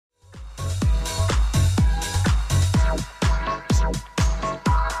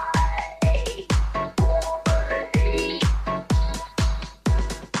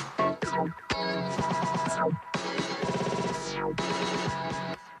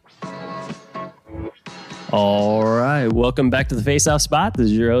All right. Welcome back to the Face Off Spot. This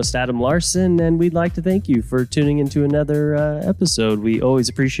is your host, Adam Larson, and we'd like to thank you for tuning into another episode. We always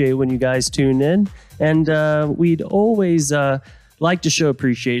appreciate when you guys tune in, and we'd always like to show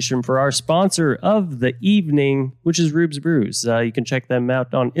appreciation for our sponsor of the evening, which is Rube's Brews. You can check them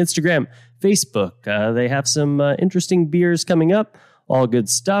out on Instagram, Facebook. They have some interesting beers coming up. All good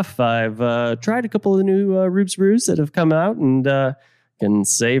stuff. I've tried a couple of the new Rube's Brews that have come out, and can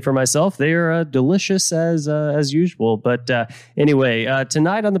say for myself they are delicious as usual. But anyway,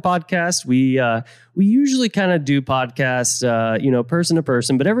 tonight on the podcast, we usually kind of do podcasts, person to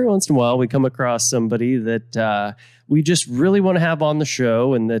person. But every once in a while, we come across somebody that we just really want to have on the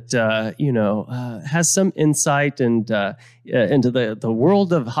show, and that has some insight and into the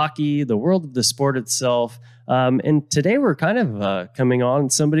world of hockey, the world of the sport itself. And today we're kind of coming on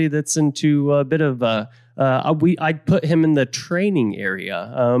somebody that's into a bit of I'd put him in the training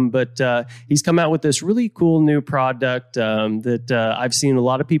area, but he's come out with this really cool new product that I've seen a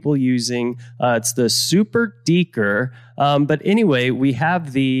lot of people using. It's the SuperDeker. But anyway, we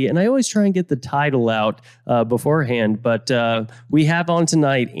have and I always try and get the title out beforehand, but we have on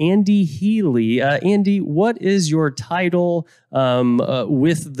tonight Andy Healey. Andy, what is your title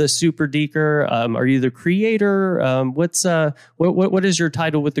with the SuperDeker? Are you the creator? What is your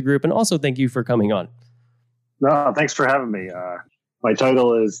title with the group? And also, thank you for coming on. No, thanks for having me. My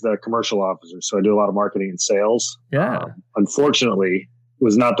title is the commercial officer, so I do a lot of marketing and sales. Yeah. Unfortunately,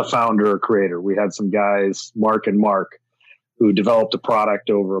 was not the founder or creator. We had some guys, Mark, who developed a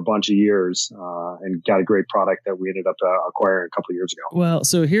product over a bunch of years and got a great product that we ended up acquiring a couple of years ago. Well,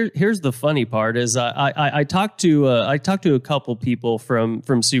 so here's the funny part is I talked to a couple people from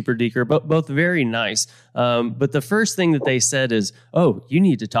SuperDeker, both very nice. But the first thing that they said is, "Oh, you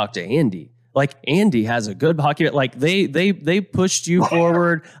need to talk to Andy. Like, Andy has a good hockey." Like they pushed you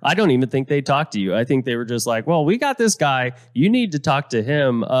forward. I don't even think they talked to you. I think they were just like, "Well, we got this guy. You need to talk to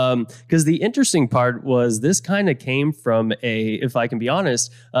him." Because the interesting part was this kind of came from if I can be honest,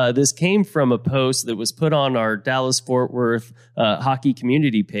 this came from a post that was put on our Dallas-Fort Worth hockey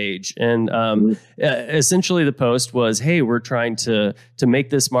community page, and essentially the post was, "Hey, we're trying to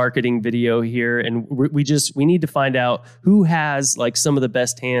make this marketing video here, and we need to find out who has like some of the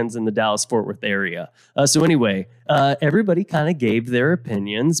best hands in the Dallas-Fort Worth area." So anyway, everybody kind of gave their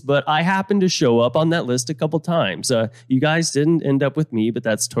opinions, but I happened to show up on that list a couple times. You guys didn't end up with me, but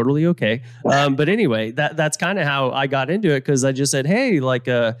that's totally okay. But anyway, that's kind of how I got into it, because I just said, "Hey, like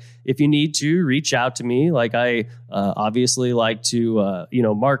if you need to reach out to me, like I obviously like to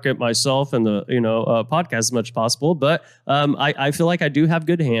market myself and the podcast as much as possible, but I feel like I do have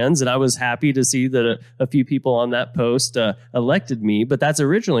good hands," and I was happy to see that a few people on that post elected me. But that's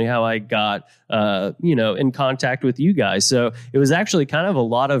originally how I got in contact with you guys. So it was actually kind of a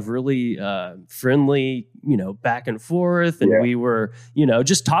lot of really friendly, back and forth. And we were,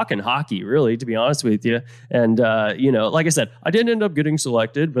 just talking hockey, really, to be honest with you. And, like I said, I didn't end up getting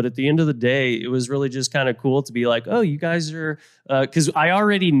selected, but at the end of the day, it was really just kind of cool to be like, "Oh, you guys are," because I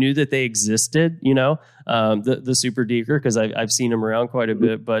already knew that they existed, the SuperDeker, because I've seen them around quite a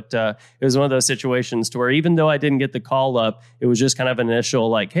bit. But it was one of those situations to where even though I didn't get the call up, it was just kind of an initial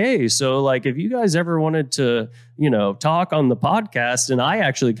like, "Hey, so like if you guys ever wanted to, talk on the podcast," and I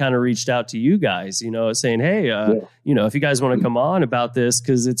actually kind of reached out to you guys, saying, "Hey, if you guys want to come on about this,"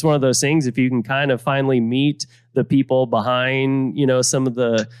 because it's one of those things, if you can kind of finally meet the people behind, some of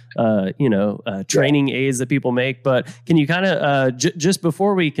the, training aids that people make. But can you kind of, just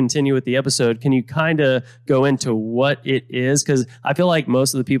before we continue with the episode, can you kind of go into what it is? Because I feel like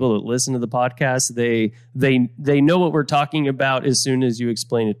most of the people that listen to the podcast, they know what we're talking about as soon as you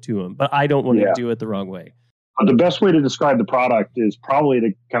explain it to them. But I don't want to do it the wrong way. The best way to describe the product is probably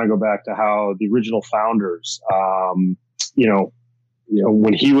to kind of go back to how the original founders,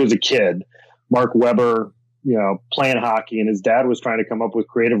 when he was a kid, Mark Weber, playing hockey, and his dad was trying to come up with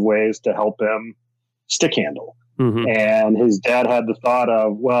creative ways to help him stick handle. Mm-hmm. And his dad had the thought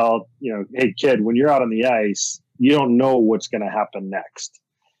of, well, "Hey kid, when you're out on the ice, you don't know what's going to happen next.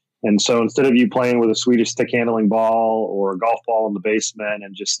 And so instead of you playing with a Swedish stick handling ball or a golf ball in the basement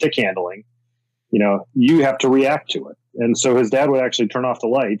and just stick handling, you have to react to it." And so his dad would actually turn off the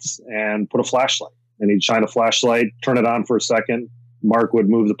lights and put a flashlight, and he'd shine a flashlight, turn it on for a second. Mark would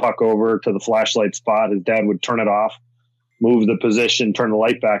move the puck over to the flashlight spot. His dad would turn it off, move the position, turn the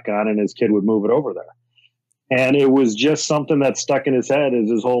light back on, and his kid would move it over there. And it was just something that stuck in his head as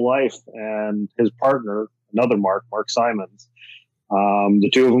his whole life. And his partner, another Mark Simons,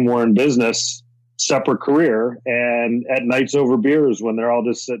 the two of them were in business, separate career, and at nights over beers when they're all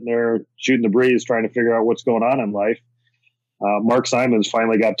just sitting there shooting the breeze, trying to figure out what's going on in life. Mark Simons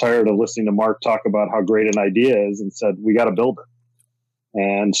finally got tired of listening to Mark talk about how great an idea is and said, we got to build it.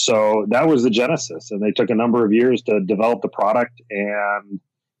 And so that was the genesis. And they took a number of years to develop the product. And,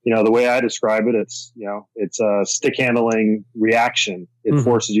 the way I describe it, it's a stick handling reaction. It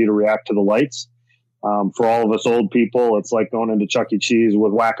forces you to react to the lights. For all of us old people, it's like going into Chuck E. Cheese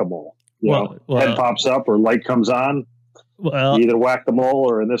with whack-a-mole. Head pops up or light comes on. Well, you either whack the mole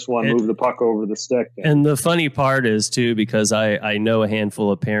or in this one, move the puck over the stick. And the funny part is too, because I know a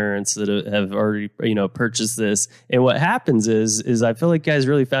handful of parents that have already, purchased this. And what happens is I feel like you guys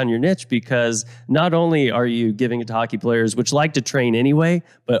really found your niche, because not only are you giving it to hockey players, which like to train anyway,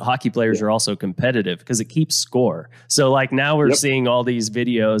 but hockey players are also competitive because it keeps score. So like now we're seeing all these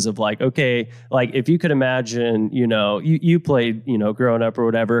videos of like, okay, like if you could imagine, you played, growing up or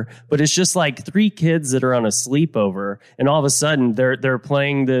whatever, but it's just like 3 kids that are on a sleepover, and all of a sudden they're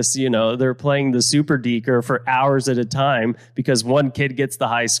playing this, they're playing the SuperDeker for hours at a time because one kid gets the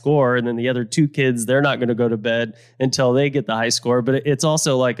high score, and then the other 2 kids, they're not going to go to bed until they get the high score. But it's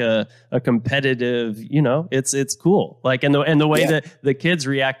also like a competitive, it's cool. Like, and the way that the kids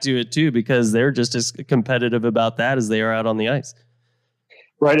react to it too, because they're just as competitive about that as they are out on the ice.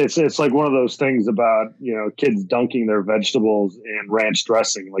 Right. It's like one of those things about, kids dunking their vegetables in ranch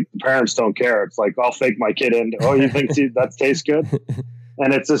dressing. Like the parents don't care. It's like, I'll fake my kid in. Oh, you think that tastes good?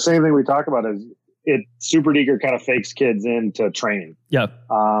 And it's the same thing we talk about is SuperDeker kind of fakes kids into training. Yeah.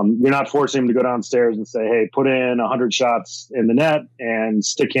 You're not forcing them to go downstairs and say, hey, put in 100 shots in the net and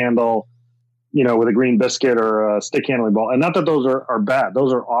stick handle, with a green biscuit or a stick handling ball. And not that those are bad.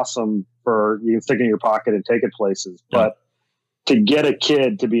 Those are awesome you can stick in your pocket and take it places. Yeah. But to get a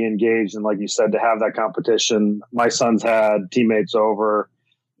kid to be engaged and, like you said, to have that competition. My sons had teammates over,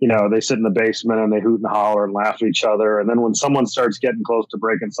 they sit in the basement and they hoot and holler and laugh at each other. And then when someone starts getting close to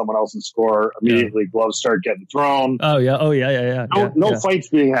breaking someone else's score, immediately gloves start getting thrown. Oh yeah. No fights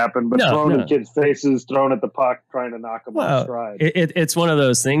being happened, but thrown in kids' faces, thrown at the puck, trying to knock them off stride. It's one of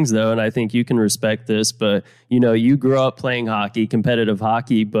those things, though, and I think you can respect this, but you grew up playing hockey, competitive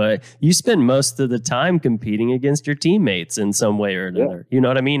hockey, but you spend most of the time competing against your teammates in some way or another. You know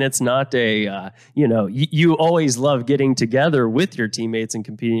what I mean? It's not you always love getting together with your teammates and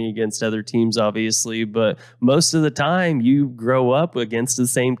competing against other teams, obviously, but most of the time you grow up against the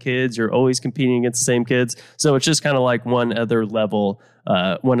same kids. You're always competing against the same kids. So it's just kind of like one other level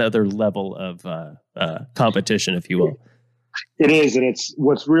of competition, if you will. It is. And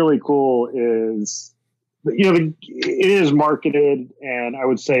what's really cool is, it is marketed, and I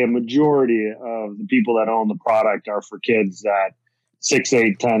would say a majority of the people that own the product are for kids that 6,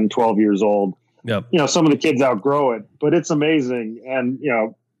 8, 10, 12 years old. Yep. Some of the kids outgrow it, but it's amazing. And,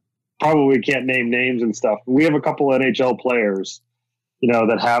 probably can't name names and stuff. We have a couple of NHL players,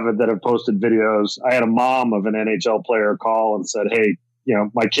 that have posted videos. I had a mom of an NHL player call and said, hey,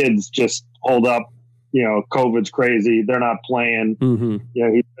 my kids just hold up, COVID's crazy. They're not playing. Mm-hmm.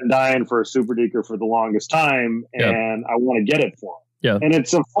 He's been dying for a SuperDeker for the longest time, and I want to get it for him. Yeah. And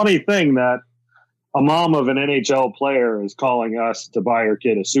it's a funny thing that a mom of an NHL player is calling us to buy her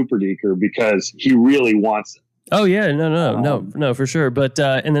kid a SuperDeker because he really wants it. Oh yeah, no, for sure. But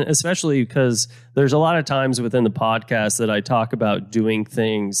and then especially because there's a lot of times within the podcast that I talk about doing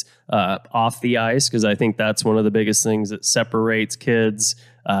things off the ice, because I think that's one of the biggest things that separates kids,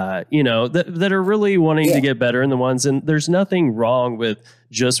 that are really wanting to get better, and the ones, and there's nothing wrong with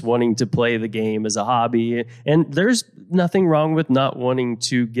just wanting to play the game as a hobby, and there's nothing wrong with not wanting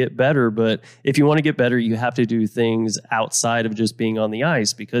to get better. But if you want to get better, you have to do things outside of just being on the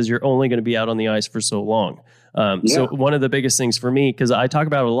ice, because you're only going to be out on the ice for so long. So one of the biggest things for me, because I talk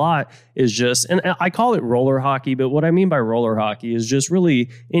about it a lot, is just, and I call it roller hockey, but what I mean by roller hockey is just really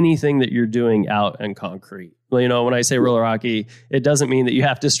anything that you're doing out in concrete. When I say roller hockey, it doesn't mean that you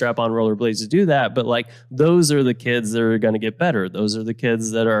have to strap on rollerblades to do that, but like those are the kids that are going to get better. Those are the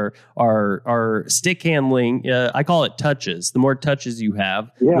kids that are stick handling. I call it touches. The more touches you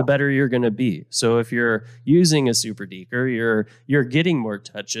have, the better you're going to be. So if you're using a SuperDeker, you're getting more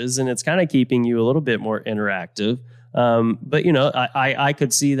touches, and it's kind of keeping you a little bit more interactive. But I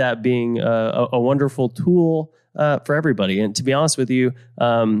could see that being a wonderful tool for everybody. And to be honest with you,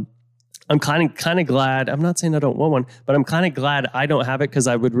 I'm kind of glad. I'm not saying I don't want one, but I'm kind of glad I don't have it, because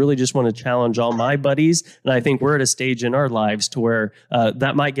I would really just want to challenge all my buddies. And I think we're at a stage in our lives to where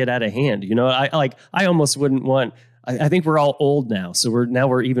that might get out of hand. I almost wouldn't want I think we're all old now, so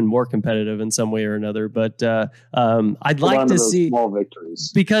we're even more competitive in some way or another. But I'd like to see small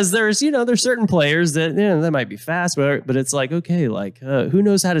victories, because there's certain players that that might be fast, but it's like, okay, like who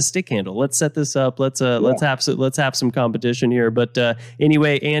knows how to stick handle? Let's set this up. Let's have some competition here. But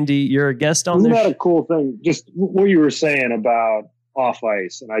anyway, Andy, you're a guest on this. Isn't that a cool thing? Just what you were saying about off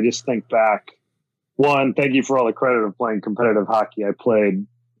ice, and I just think back. One, thank you for all the credit of playing competitive hockey. I played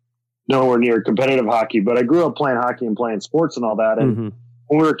nowhere near competitive hockey, but I grew up playing hockey and playing sports and all that. And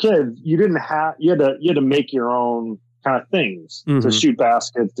when we were kids, you had to make your own kind of things to shoot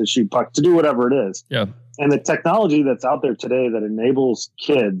baskets, to shoot pucks, to do whatever it is. Yeah. And the technology that's out there today that enables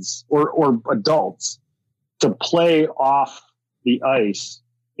kids or adults to play off the ice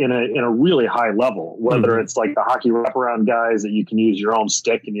in a really high level, whether it's like the hockey wraparound guys that you can use your own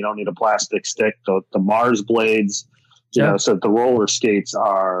stick and you don't need a plastic stick, the Mars blades, so the roller skates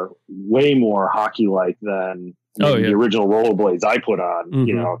are way more hockey-like than the original rollerblades I put on,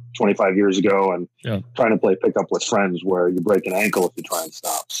 25 years ago, and trying to play pickup with friends where you break an ankle if you try and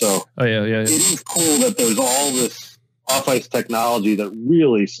stop. So it is cool that there's all this off-ice technology that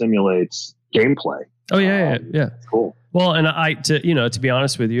really simulates gameplay. Oh yeah. Cool. Well, and to be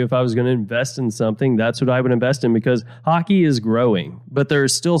honest with you, if I was going to invest in something, that's what I would invest in, because hockey is growing, but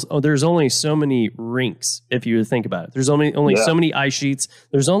there's only so many rinks. If you think about it, there's only so many ice sheets.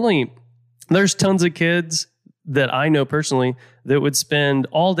 There's tons of kids that I know personally that would spend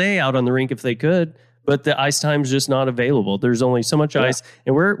all day out on the rink if they could, but the ice time's just not available. There's only so much ice,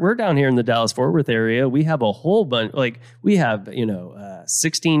 and we're down here in the Dallas-Fort Worth area. We have a whole bunch, like we have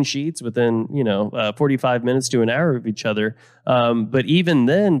 16 sheets within 45 minutes to an hour of each other. But even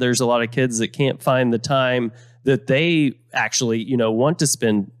then, there's a lot of kids that can't find the time that they actually want to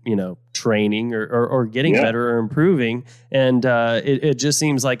spend training or getting better or improving, and it just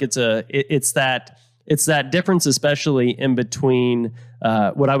seems like it's that difference, especially in between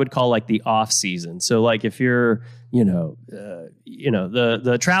what I would call like the off season. So like if you're,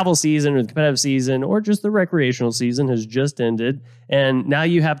 the travel season or the competitive season or just the recreational season has just ended, and now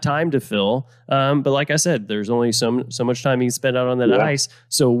you have time to fill. But like I said, there's only so much time you can spend out on that ice.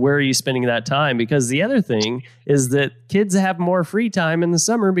 So where are you spending that time? Because the other thing is that kids have more free time in the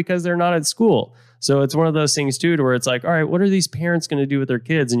summer because they're not at school. So it's one of those things too, to where it's like, all right, what are these parents going to do with their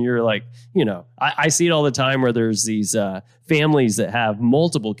kids? And you're like, I see it all the time where there's these families that have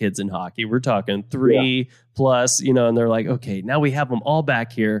multiple kids in hockey. We're talking 3 plus, and they're like, okay, now we have them all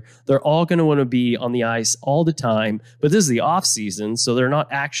back here. They're all going to want to be on the ice all the time, but this is the off season. So they're not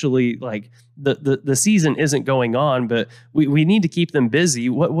actually like the season isn't going on, but we need to keep them busy.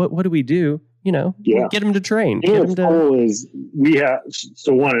 What do we do? Get them to train. What's cool is we have,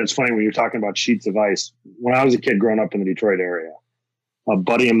 so one, it's funny when you're talking about sheets of ice. When I was a kid growing up in the Detroit area, a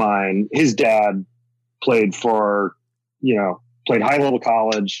buddy of mine, his dad played high level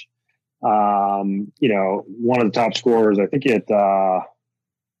college. One of the top scorers, I think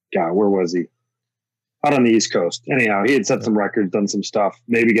where was he? Out on the East Coast. Anyhow, he had set some records, done some stuff,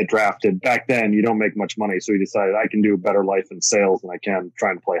 maybe get drafted. Back then, you don't make much money. So he decided I can do a better life in sales than I can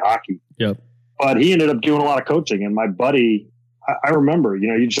trying to play hockey. Yep. But he ended up doing a lot of coaching. And my buddy, I remember,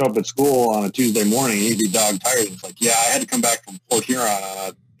 you'd show up at school on a Tuesday morning and he'd be dog tired. It's like, I had to come back from Port Huron on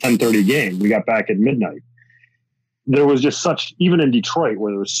a 10:30 game. We got back at midnight. There was just even in Detroit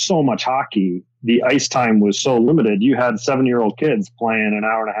where there was so much hockey, the ice time was so limited. You had 7-year-old kids playing an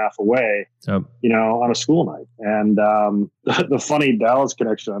hour and a half away, on a school night. And the funny Dallas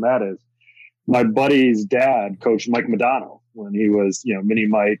connection on that is my buddy's dad coached Mike Madonna when he was, Mini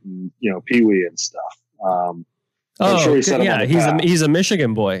Mite and, Pee Wee and stuff. I'm sure he's a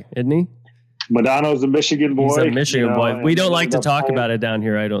Michigan boy, isn't he? Madonna's a Michigan boy. He's a Michigan boy. We don't like to talk about it down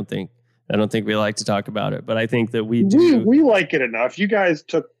here, I don't think. I don't think we like to talk about it, but I think that we do. We like it enough. You guys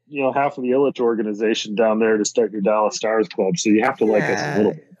took, half of the Illich organization down there to start your Dallas Stars club, so you have to like us a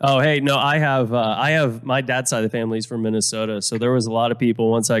little bit. Oh, hey, no, I have my dad's side of the family is from Minnesota, so there was a lot of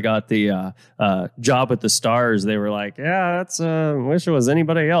people. Once I got the job at the Stars, they were like, that's wish it was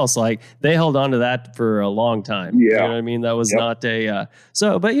anybody else. Like they held on to that for a long time. Yeah, you know what I mean. That was not a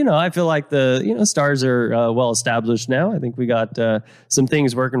but I feel like the Stars are well established now. I think we got some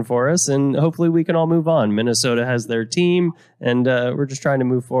things working for us, and hopefully we can all move on. Minnesota has their team, and we're just trying to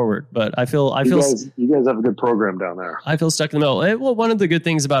move forward. But I feel you guys have a good program down there. I feel stuck in the middle. Well, one of the good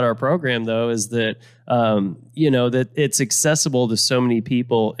things about our program, though, is that that it's accessible to so many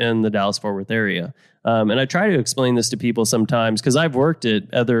people in the Dallas-Fort Worth area. And I try to explain this to people sometimes because I've worked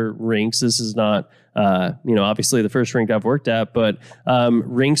at other rinks. This is not, obviously the first rink I've worked at, but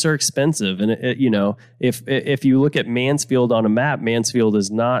rinks are expensive. And if you look at Mansfield on a map, Mansfield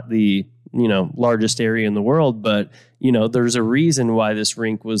is not the largest area in the world, but there's a reason why this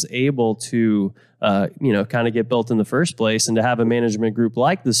rink was able to kind of get built in the first place, and to have a management group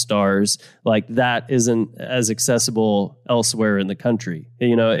like the Stars, like that isn't as accessible elsewhere in the country.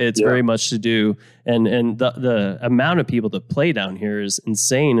 It's very much to do, and the amount of people that play down here is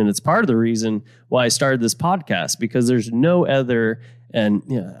insane, and it's part of the reason why I started this podcast, because there's no other, and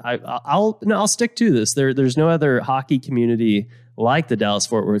I'll stick to this. There's no other hockey community like the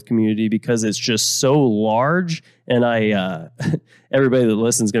Dallas-Fort Worth community, because it's just so large. And everybody that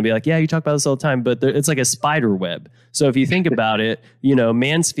listens is going to be like, yeah, you talk about this all the time, but it's like a spider web. So if you think about it,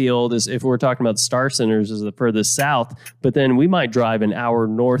 Mansfield is, if we're talking about the Star Centers, is the furthest south, but then we might drive an hour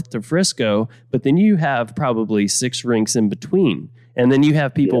north to Frisco, but then you have probably 6 rinks in between. And then you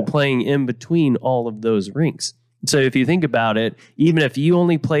have people playing in between all of those rinks. So if you think about it, even if you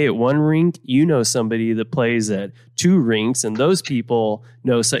only play at one rink, somebody that plays at 2 rinks, and those people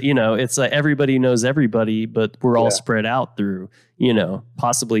know, it's like everybody knows everybody, but we're all spread out through,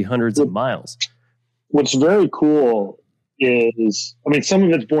 possibly hundreds of miles. What's very cool is, some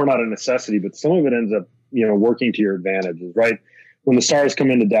of it's born out of necessity, but some of it ends up, working to your advantages, right? When the Stars come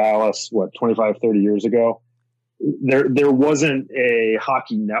into Dallas, 25, 30 years ago, there wasn't a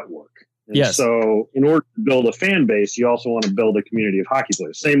hockey network. And so in order to build a fan base, you also want to build a community of hockey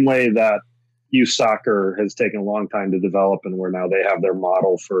players. Same way that youth soccer has taken a long time to develop, and where now they have their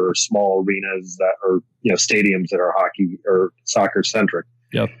model for small arenas that are, stadiums that are hockey or soccer centric.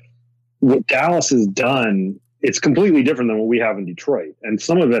 Yep. What Dallas has done, it's completely different than what we have in Detroit. And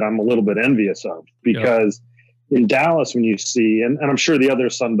some of it I'm a little bit envious of, because in Dallas, when you see, and I'm sure the other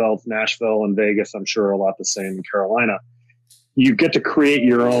Sun Belts, Nashville and Vegas, I'm sure are a lot the same in Carolina, you get to create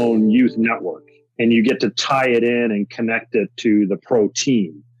your own youth network, and you get to tie it in and connect it to the pro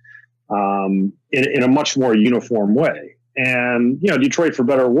team in a much more uniform way. And, Detroit, for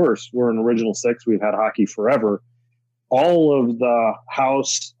better or worse, we're an original 6. We've had hockey forever. All of the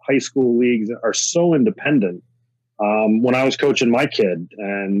house high school leagues are so independent. When I was coaching my kid,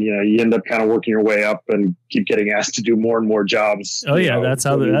 and, you end up kind of working your way up and keep getting asked to do more and more jobs. Oh, yeah, that's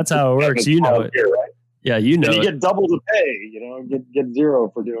how it works. It. Right? Yeah, and you get double the pay, get 0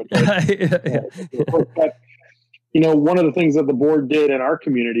 for doing it. But, one of the things that the board did in our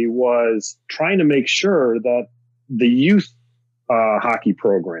community was trying to make sure that the youth hockey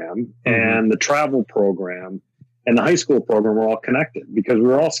program and the travel program and the high school program were all connected, because we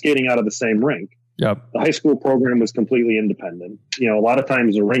were all skating out of the same rink. Yep. The high school program was completely independent. A lot of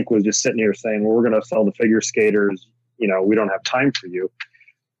times the rink was just sitting here saying, well, we're going to sell the figure skaters. We don't have time for you.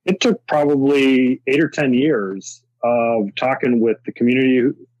 It took probably 8 or 10 years of talking with the community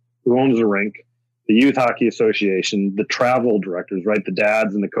who owns the rink, the Youth Hockey Association, the travel directors, right? The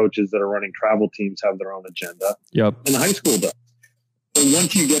dads and the coaches that are running travel teams have their own agenda. Yep. And the high school does. And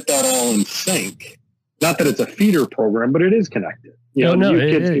once you get that all in sync, not that it's a feeder program, but it is connected.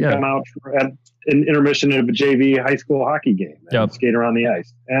 Kids can come out at an intermission of a JV high school hockey game and skate around the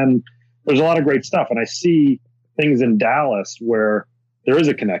ice. And there's a lot of great stuff. And I see things in Dallas where there is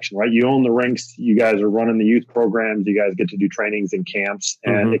a connection, right? You own the rinks. You guys are running the youth programs. You guys get to do trainings and camps,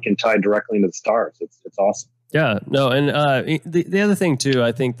 and it can tie directly into the Stars. It's awesome. Yeah, no. And the other thing too,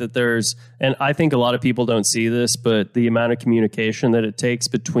 I think that and I think a lot of people don't see this, but the amount of communication that it takes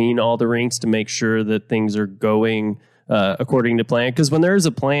between all the rinks to make sure that things are going according to plan. Because when there's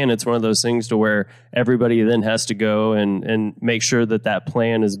a plan, it's one of those things to where everybody then has to go and make sure that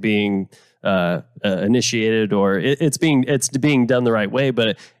plan is being initiated, or it's being done the right way.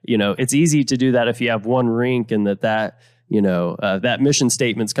 But it's easy to do that if you have one rink, and that mission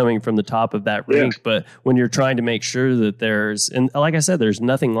statement's coming from the top of that rink. Yeah. But when you're trying to make sure that and like I said, there's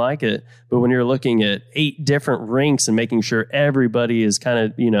nothing like it. But when you're looking at 8 different rinks and making sure everybody is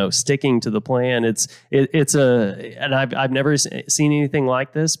kind of sticking to the plan, and I've never seen anything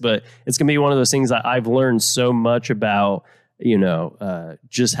like this. But it's gonna be one of those things that I've learned so much about.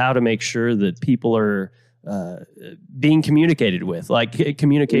 Just how to make sure that people are being communicated with. Like,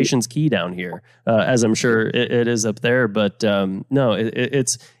 communication's key down here, as I'm sure it is up there. But no,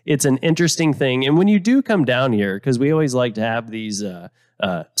 it's an interesting thing. And when you do come down here, because we always like to have these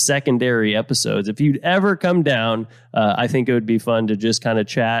secondary episodes. If you'd ever come down, I think it would be fun to just kind of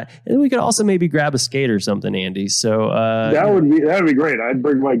chat, and we could also maybe grab a skate or something, Andy. So that would be great. I'd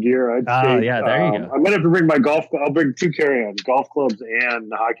bring my gear. I'd skate. Yeah, there you go. I might have to bring my golf. I'll bring 2 carry-ons, golf clubs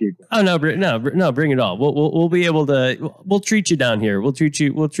and the hockey equipment. Oh no, bring it all. We'll be able to. We'll treat you down here. We'll treat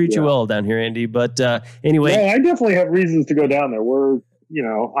you well down here, Andy. But anyway, I definitely have reasons to go down there. We're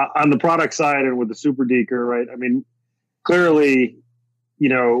on the product side and with the SuperDeker, right? I mean, clearly.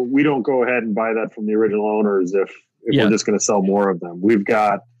 We don't go ahead and buy that from the original owners if we're just going to sell more of them. We've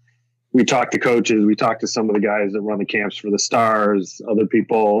got, we talk to coaches, we talk to some of the guys that run the camps for the Stars, other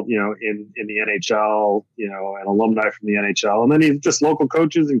people, in the NHL, and alumni from the NHL, and then just local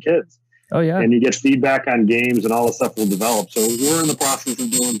coaches and kids. Oh yeah. And you get feedback on games and all the stuff will develop. So we're in the process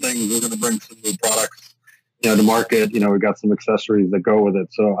of doing things. We're going to bring some new products, to market. We've got some accessories that go with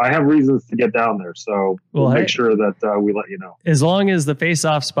it. So I have reasons to get down there. So we'll make sure that we let you know. As long as the Face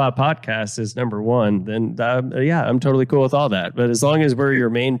Off Spot podcast is number one, then I'm totally cool with all that. But as long as we're your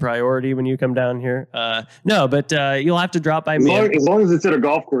main priority when you come down here, you'll have to drop by. As long as it's at a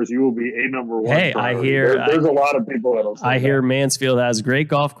golf course, you will be a number one. Hey, priority. I hear there's a lot of people that'll say I hear Mansfield has a great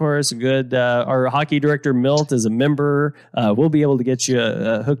golf course. Good. Our hockey director Milt is a member. We'll be able to get you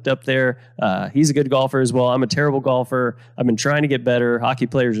hooked up there. He's a good golfer as well. I'm a terrible golfer. I've been trying to get better. Hockey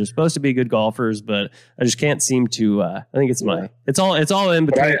players are supposed to be good golfers, but I just can't seem to. I think it's it's all in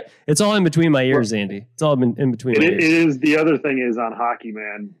between. It's all in between my ears, Andy. It's all in between. My ears. It is. The other thing is on hockey,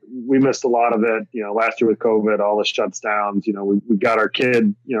 man. We missed a lot of it. Last year with COVID, all the shuts downs. We got our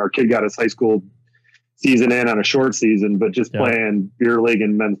kid. Our kid got his high school season in on a short season, but just playing beer league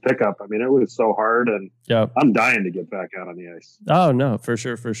and men's pickup. I mean, it was so hard, and I'm dying to get back out on the ice. Oh no, for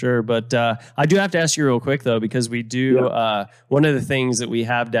sure. But I do have to ask you real quick though, because we do one of the things that we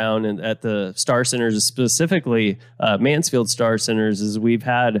have down at the Star Centers, specifically Mansfield Star Centers, is we've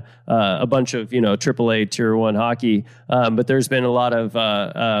had a bunch of AAA Tier 1 hockey, but there's been a lot of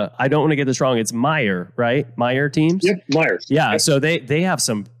I don't want to get this wrong. It's Meyer, right? Meyer teams. Yep, Myers. Yeah, so they have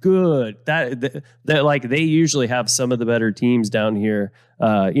some good that like they usually have some of the better teams down here,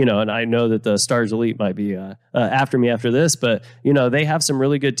 and I know that the Stars Elite might be after me after this, but they have some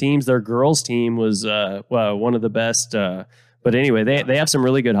really good teams. Their girls team was one of the best, but anyway, they have some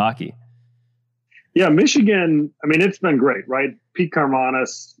really good hockey. Yeah, Michigan. I mean, it's been great, right? Pete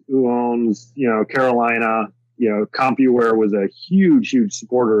Carmanis, who owns Carolina, CompuWare was a huge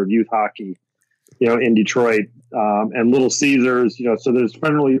supporter of youth hockey, in Detroit. And Little Caesars, so there's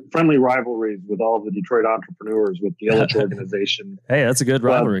friendly rivalries with all of the Detroit entrepreneurs with the Illich organization. Hey, that's a good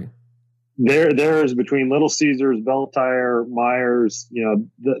rivalry. There's between Little Caesars, Bell Tire, Myers,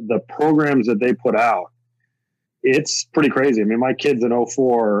 the programs that they put out, it's pretty crazy. I mean, my kid's in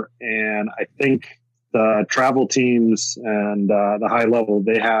 04, and I think the travel teams and the high level,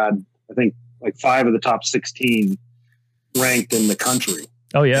 they had, I think, like 5 of the top 16 ranked in the country.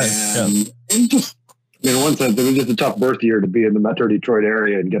 Oh, yeah. And just, in one sense, it was just a tough birth year to be in the Metro Detroit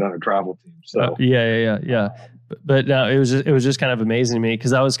area and get on a travel team. So yeah. But no, it was just kind of amazing to me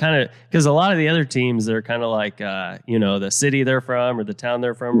because because a lot of the other teams, they're kind of like the city they're from or the town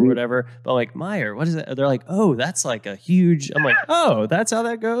they're from or whatever. But like Meyer, what is it? They're like, oh, that's like a huge. I'm like, oh, that's how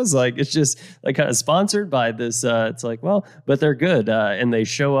that goes. Like it's just like kind of sponsored by this. It's like, well, but they're good and they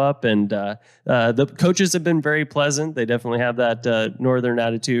show up and the coaches have been very pleasant. They definitely have that northern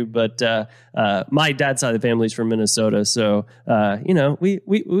attitude. But my dad's side of the family's from Minnesota, so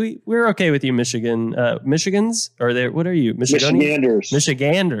we're okay with you, Michigan. Michigans. Or they? What are you? Michiganders.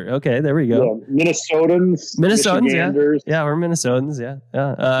 Michigander. Okay, there we go. Yeah. Minnesotans. Yeah, we're Minnesotans.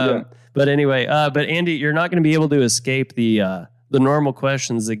 Yeah. But anyway, but Andy, you're not going to be able to escape the normal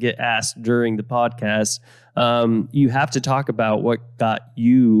questions that get asked during the podcast. You have to talk about what got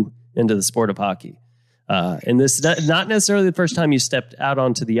you into the sport of hockey. And this is not necessarily the first time you stepped out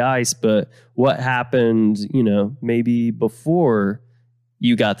onto the ice, but what happened, maybe before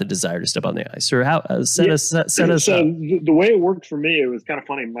you got the desire to step on the ice, or how set us up. The way it worked for me, it was kind of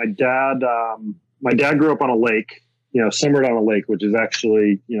funny. My dad grew up on a lake, simmered on a lake, which is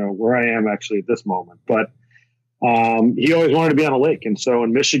actually, where I am actually at this moment. But he always wanted to be on a lake. And so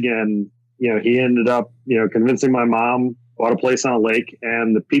in Michigan, he ended up, convincing my mom, bought a place on a lake,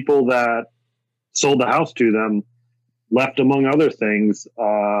 and the people that sold the house to them left, among other things,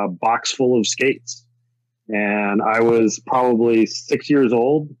 a box full of skates. And I was probably 6 years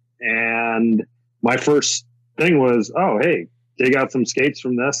old. And my first thing was, oh, hey, dig out some skates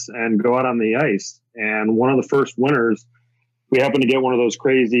from this and go out on the ice. And one of the first winters, we happened to get one of those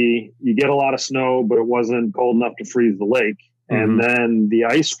crazy, you get a lot of snow, but it wasn't cold enough to freeze the lake. Mm-hmm. And then the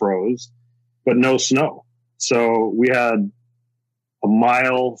ice froze, but no snow. So we had a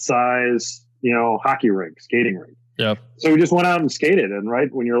mile size, hockey rink, skating rink. Yeah. So we just went out and skated. And right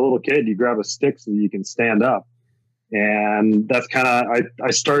when you're a little kid, you grab a stick so you can stand up. And that's kind of, I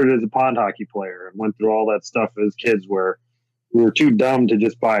started as a pond hockey player and went through all that stuff as kids where we were too dumb to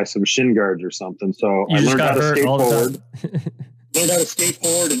just buy some shin guards or something. So I learned how to skate forward. Learned how to skate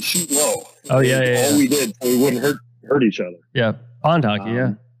forward and shoot low. Oh, yeah. All we did so we wouldn't hurt each other. Yeah. Pond hockey.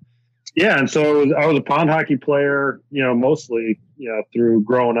 Yeah. Yeah. And so I was a pond hockey player, mostly, through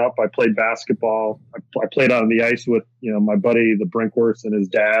growing up. I played basketball. I played on the ice with, my buddy, the Brinkhorst, and his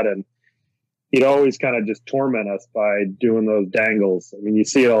dad. And he'd always kind of just torment us by doing those dangles. I mean, you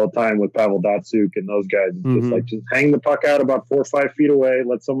see it all the time with Pavel Datsyuk and those guys. It's just hang the puck out about 4 or 5 feet away,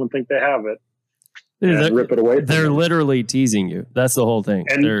 let someone think they have it, and rip it away. They're literally teasing you. That's the whole thing.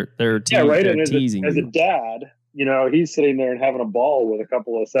 And they're teasing as you. A dad, he's sitting there and having a ball with a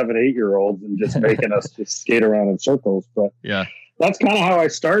couple of 7, 8-year-olds and just making us just skate around in circles. But yeah, that's kind of how I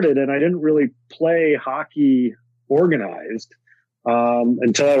started. And I didn't really play hockey organized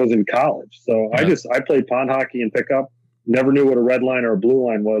until I was in college. So I played pond hockey and pickup. Never knew what a red line or a blue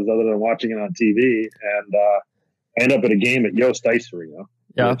line was other than watching it on TV. And I ended up at a game at Yost Ice Arena.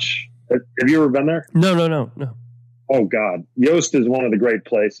 Yeah. Have you ever been there? No. Oh God. Yost is one of the great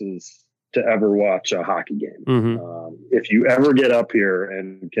places to ever watch a hockey game. Mm-hmm. If you ever get up here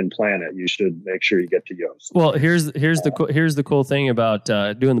and can plan it, you should make sure you get to Yost. Well, here's the cool thing about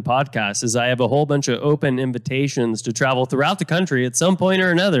doing the podcast is I have a whole bunch of open invitations to travel throughout the country at some point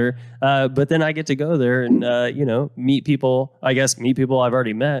or another. But then I get to go there and meet people. I guess meet people I've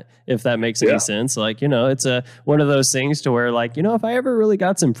already met, if that makes any sense. Like it's one of those things to where if I ever really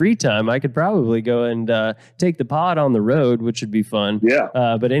got some free time, I could probably go and take the pod on the road, which would be fun. Yeah.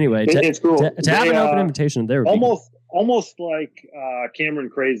 But anyway, it's cool. To have an open invitation there would almost like Cameron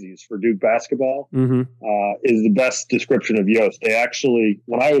Crazies for Duke basketball is the best description of Yost. They actually,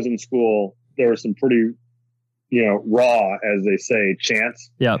 when I was in school, there was some pretty, raw, as they say, chants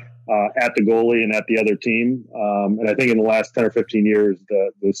at the goalie and at the other team. And I think in the last 10 or 15 years,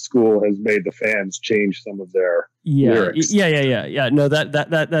 the school has made the fans change some of their lyrics. Yeah. No,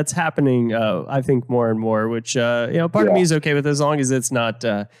 that's happening. I think more and more, which part of me is okay with, as long as it's not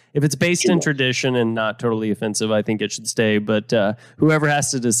if it's based in tradition and not totally offensive. I think it should stay. But whoever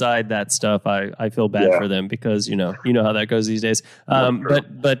has to decide that stuff, I feel bad for them, because you know how that goes these days.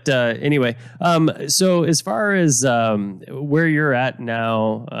 But anyway, so as far as where you're at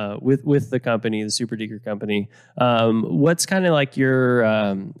now with the company, the SuperDeker company, what's kind of like your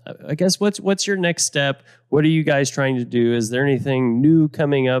I guess what's your next step? What are you guys trying to do? Is there anything new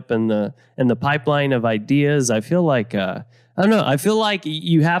coming up in the pipeline of ideas? I feel like I don't know. I feel like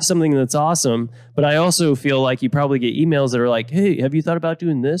you have something that's awesome, but I also feel like you probably get emails that are like, "Hey, have you thought about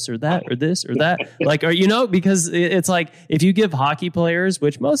doing this or that or this or that?" Because it's like if you give hockey players,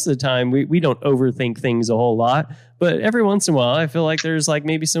 which most of the time we don't overthink things a whole lot, but every once in a while, I feel like there's like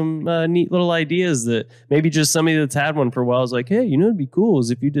maybe some neat little ideas that maybe just somebody that's had one for a while is like, "Hey, it'd be cool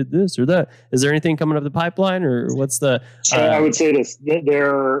is if you did this or that." Is there anything coming up the pipeline, or what's the? So I would say this: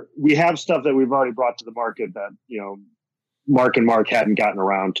 we have stuff that we've already brought to the market that Mark and Mark hadn't gotten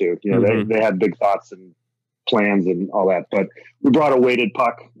around to. They had big thoughts and plans and all that, but we brought a weighted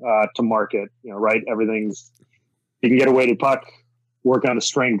puck to market. Right? Everything's, you can get a weighted puck, work on the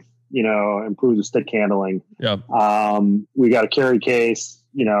strength, improve the stick handling. Yeah. We got a carry case.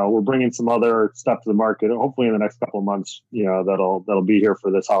 We're bringing some other stuff to the market. Hopefully in the next couple of months. That'll be here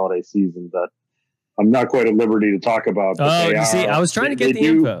for this holiday season that I'm not quite at liberty to talk about. But I was trying to get the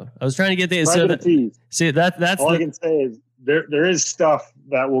info. I was trying to get the that's all I can say is there is stuff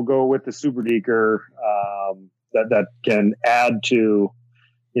that will go with the SuperDeker that can add to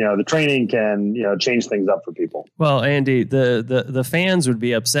the training, can change things up for people. Well, Andy, the fans would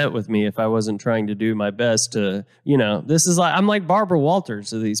be upset with me if I wasn't trying to do my best to this is like I'm like Barbara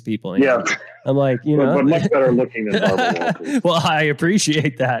Walters to these people. Andy. Yeah. I'm like, but much better looking than Barbara Walters. Well, I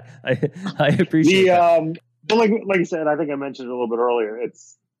appreciate that. I appreciate that. But like I said, I think I mentioned it a little bit earlier.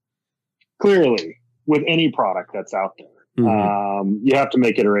 It's clearly with any product that's out there, you have to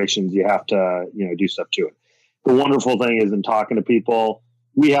make iterations. You have to, do stuff to it. The wonderful thing is in talking to people,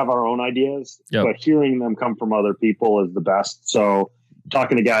 we have our own ideas, but hearing them come from other people is the best. So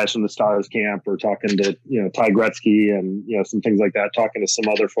talking to guys from the Stars camp, or talking to, Ty Gretzky and, some things like that, talking to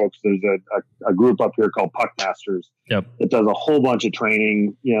some other folks. There's a group up here called Puck Masters that does a whole bunch of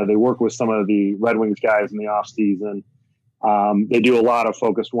training. They work with some of the Red Wings guys in the off season. They do a lot of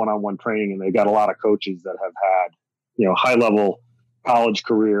focused one-on-one training, and they've got a lot of coaches that have had, high level college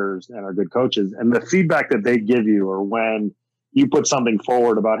careers and are good coaches. And the feedback that they give you, or when you put something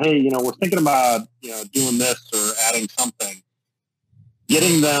forward about, hey, we're thinking about, doing this or adding something,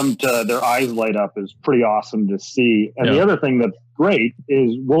 getting them to their eyes light up is pretty awesome to see. And the other thing that's great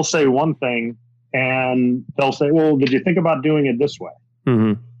is we'll say one thing and they'll say, well, did you think about doing it this way?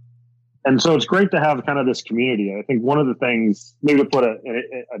 Mm-hmm. And so it's great to have kind of this community. I think one of the things, maybe to put a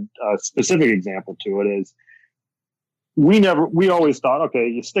specific example to it, is we always thought, okay,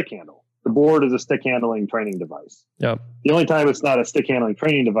 you stick handle. The board is a stick handling training device. Yep. The only time it's not a stick handling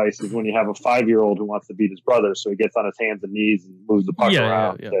training device is when you have a 5-year-old who wants to beat his brother. So he gets on his hands and knees and moves the puck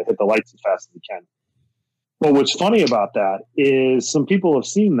around to hit the lights as fast as he can. But what's funny about that is some people have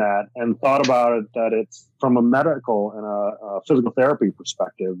seen that and thought about it, that it's from a medical and a physical therapy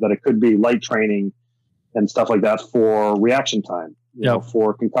perspective, that it could be light training and stuff like that for reaction time, you know,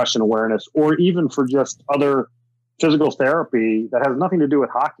 for concussion awareness, or even for just other physical therapy that has nothing to do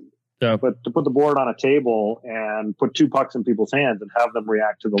with hockey. Yeah. But to put the board on a table and put 2 pucks in people's hands and have them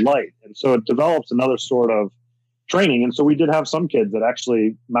react to the light. And so it develops another sort of training. And so we did have some kids that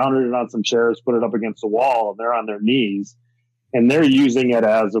actually mounted it on some chairs, put it up against the wall, and they're on their knees and they're using it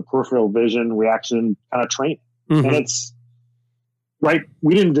as a peripheral vision reaction kind of training. Mm-hmm. And it's right.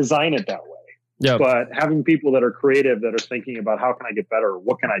 We didn't design it that way, but having people that are creative, that are thinking about how can I get better?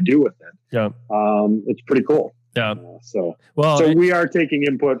 What can I do with it? It's pretty cool. Yeah. So we are taking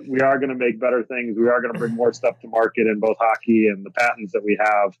input. We are going to make better things. We are going to bring more stuff to market in both hockey, and the patents that we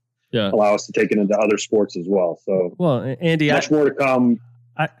have allow us to take it into other sports as well. So, well, Andy, much more to come.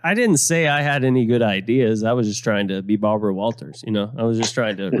 I didn't say I had any good ideas. I was just trying to be Barbara Walters. You know, I was just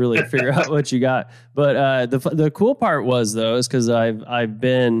trying to really figure out what you got. But the cool part was, though, is because I've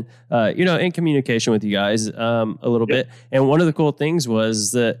been in communication with you guys a little bit, and one of the cool things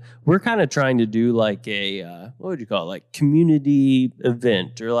was that we're kind of trying to do like a what would you call it, like community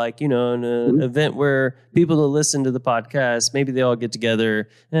event, or like an event where people that listen to the podcast, maybe they all get together,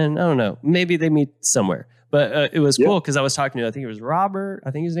 and I don't know, maybe they meet somewhere. But it was cool because I was talking to, I think it was Robert.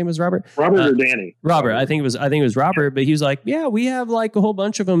 I think his name was Robert. Robert or Danny? Robert. I think it was Robert. But he was like, yeah, we have like a whole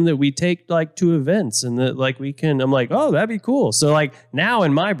bunch of them that we take like to events, and that like we can. I'm like, oh, that'd be cool. So like now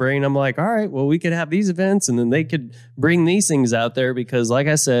in my brain, I'm like, all right, well, we could have these events, and then they could bring these things out there, because like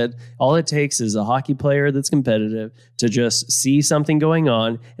I said, all it takes is a hockey player that's competitive to just see something going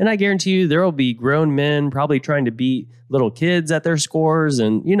on, and I guarantee you there will be grown men probably trying to beat little kids at their scores,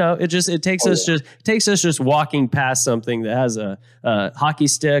 and it takes us just walking past something that has a hockey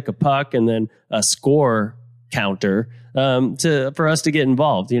stick, a puck, and then a score counter for us to get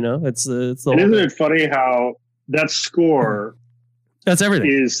involved. It's the and isn't it funny how that score that's everything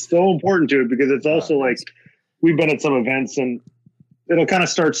is so important to it, because it's also like we've been at some events and it'll kind of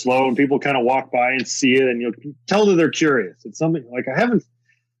start slow and people kind of walk by and see it, and you'll tell that they're curious. It's something like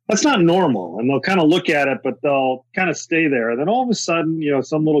that's not normal. And they'll kind of look at it, but they'll kind of stay there. And then all of a sudden,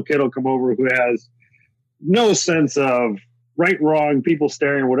 some little kid will come over who has no sense of right, wrong, people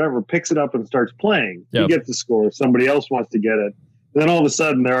staring, whatever, picks it up and starts playing. He gets the score. Somebody else wants to get it. And then all of a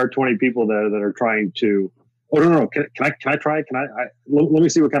sudden there are 20 people there that are trying to, no. Can I try? Let me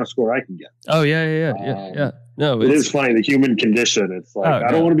see what kind of score I can get. Oh yeah. No, it is funny. The human condition. It's like,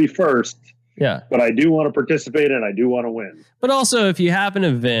 I don't want to be first. Yeah, but I do want to participate and I do want to win. But also, if you have an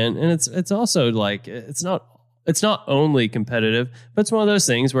event, and it's also like it's not only competitive, but it's one of those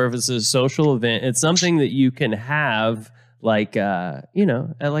things where if it's a social event, it's something that you can have like at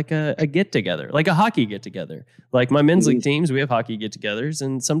like a get together, like a hockey get together. Like my men's league teams, we have hockey get togethers,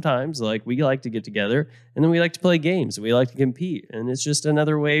 and sometimes like we like to get together and then we like to play games. We like to compete, and it's just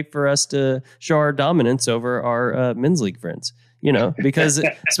another way for us to show our dominance over our men's league friends. Because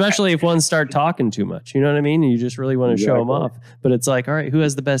especially if one start talking too much, you know what I mean? And you just really want to show them off. But it's like, all right, who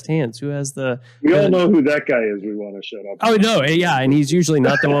has the best hands? Who has we all know who that guy is we want to shut up. Oh, no. Yeah. And he's usually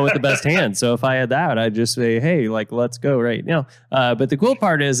not the one with the best hands. So if I had that, I'd just say, hey, like, let's go right now. But the cool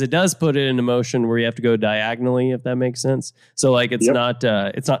part is it does put it in motion where you have to go diagonally, if that makes sense. So like, it's not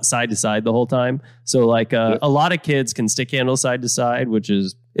side to side the whole time. So like a lot of kids can stick handle side to side, which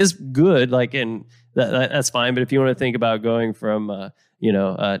is good. Like, that's fine. But if you want to think about going from,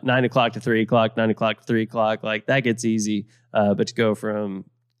 9 o'clock to 3 o'clock, 9 o'clock to 3 o'clock, like that gets easy. But to go from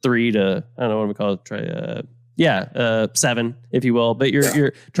 3 to, I don't know what we call it, 7, if you will. But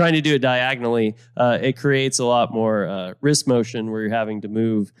you're trying to do it diagonally. It creates a lot more wrist motion where you're having to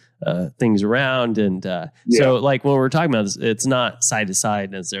move things around. And so like when we're talking about this, it's not side to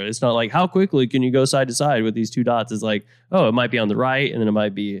side necessarily. It's not like how quickly can you go side to side with these 2 dots. It's like, oh, it might be on the right and then it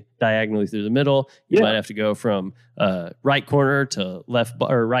might be diagonally through the middle. You might have to go from right corner to left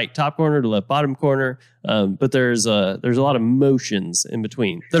or right top corner to left bottom corner. But there's a lot of motions in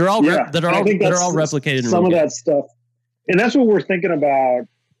between that are all replicated in some of that stuff. And that's what we're thinking about.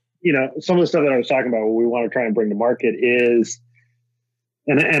 Some of the stuff that I was talking about, what we want to try and bring to market is,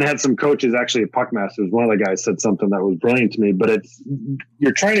 and had some coaches actually at Puckmasters. One of the guys said something that was brilliant to me, but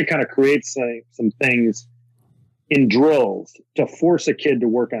you're trying to kind of create some things in drills to force a kid to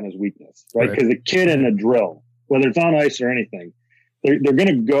work on his weakness, right? Because a kid in a drill, whether it's on ice or anything, they're going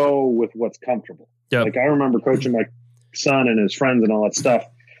to go with what's comfortable. Yep. Like I remember coaching my son and his friends and all that stuff.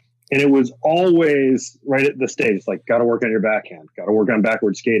 And it was always right at the stage, like, got to work on your backhand, got to work on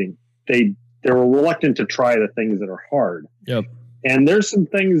backward skating. They were reluctant to try the things that are hard. Yep. And there's some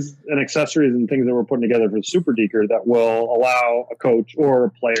things and accessories and things that we're putting together for SuperDeker that will allow a coach or a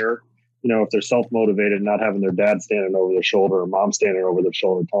player, if they're self-motivated, not having their dad standing over their shoulder or mom standing over their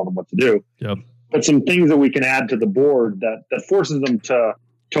shoulder telling them what to do. Yep. But some things that we can add to the board that forces them to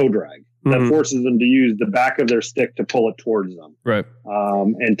toe drag, that forces them to use the back of their stick to pull it towards them. Right.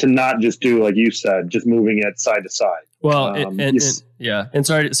 And to not just do, like you said, just moving it side to side. Well, and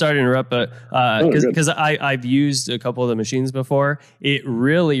sorry to interrupt, but because I've used a couple of the machines before, it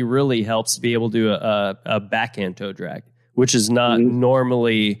really, really helps to be able to do a backhand toe drag, which is not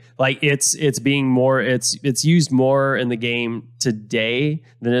normally like it's used more in the game today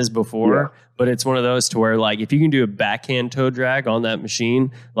than it is before. Yeah. But it's one of those to where, like, if you can do a backhand toe drag on that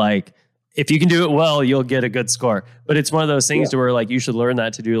machine, like, if you can do it well, you'll get a good score. But it's one of those things to where, like, you should learn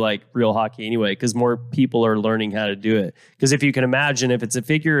that to do, like, real hockey anyway, because more people are learning how to do it. Because if you can imagine, if it's a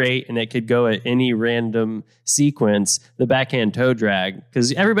figure eight and it could go at any random sequence, the backhand toe drag,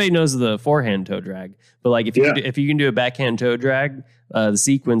 because everybody knows the forehand toe drag, but, like, if you can do a backhand toe drag, the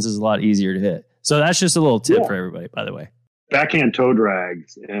sequence is a lot easier to hit. So that's just a little tip for everybody, by the way. Backhand toe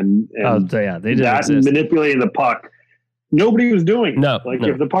drags and they didn't exist. Manipulating the puck. Nobody was doing it.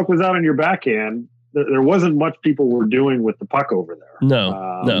 If the puck was out on your backhand, there wasn't much people were doing with the puck over there.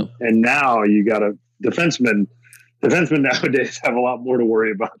 No. And now you got defensemen nowadays have a lot more to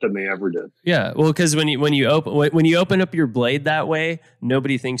worry about than they ever did. Yeah, well, because when you open up your blade that way,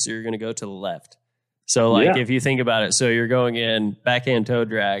 nobody thinks you're going to go to the left. So, like, if you think about it, so you're going in backhand toe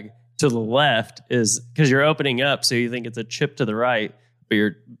drag to the left is because you're opening up, so you think it's a chip to the right, but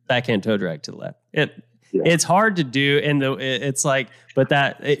you're backhand toe drag to the left. It's hard to do, and it's like, but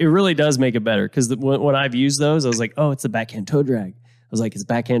it really does make it better because when I've used those, I was like, oh, it's the backhand toe drag. I was like, it's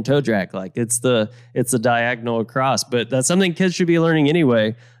backhand toe drag, like it's the diagonal across. But that's something kids should be learning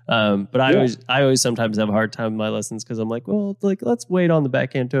anyway. But I always sometimes have a hard time in my lessons because I'm like, well, like, let's wait on the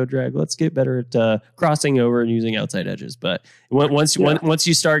backhand toe drag. Let's get better at crossing over and using outside edges. But once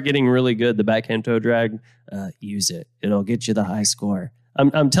you start getting really good, the backhand toe drag, use it. It'll get you the high score.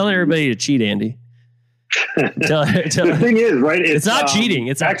 I'm telling everybody to cheat, Andy. The thing is, right? It's not cheating.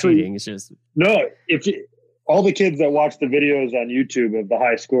 It's actually cheating. It's just all the kids that watch the videos on YouTube of the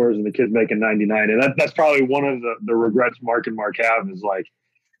high scores and the kids making 99, and that's probably one of the regrets Mark and Mark have is like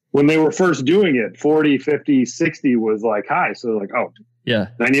when they were first doing it, 40, 50, 60 was like high. So like, oh, yeah,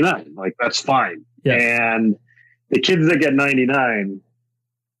 99, like that's fine. Yeah. And the kids that get 99,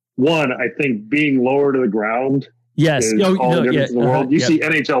 one, I think being lower to the ground. Yes. Is all the difference in the world. You see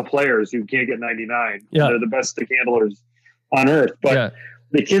NHL players who can't get 99. Yeah. They're the best stick handlers on earth. But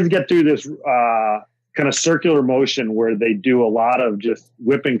the kids get through this kind of circular motion where they do a lot of just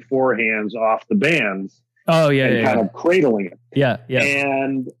whipping forehands off the bands. Oh, yeah. And kind of cradling it. Yeah. Yeah.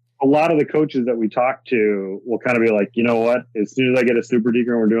 And a lot of the coaches that we talk to will kind of be like, you know what? As soon as I get a SuperDeker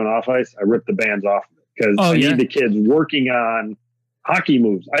and we're doing off ice, I rip the bands off of it because I need the kids working on hockey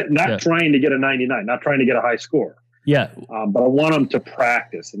moves. Not trying to get a 99, not trying to get a high score. Yeah. But I want them to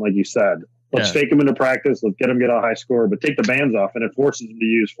practice. And like you said, let's fake them into practice. Let's get them get a high score, but take the bands off. And it forces them to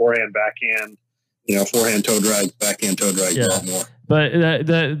use forehand, backhand, forehand toe drag, backhand toe drag a lot more. But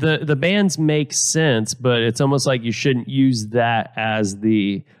the bands make sense, but it's almost like you shouldn't use that as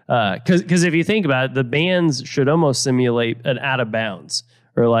the because if you think about it, the bands should almost simulate an out of bounds.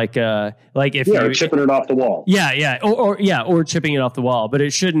 Or like if you're chipping it off the wall. Or chipping it off the wall. But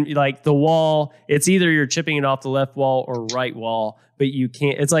it shouldn't be like the wall. It's either you're chipping it off the left wall or right wall, but you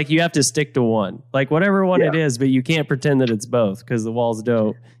can't. It's like you have to stick to one, like whatever one it is, but you can't pretend that it's both because the walls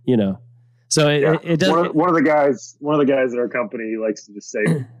don't. So it doesn't. One of the guys at our company likes to just say,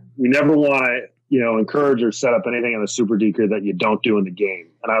 we never want to encourage or set up anything on the SuperDeker that you don't do in the game.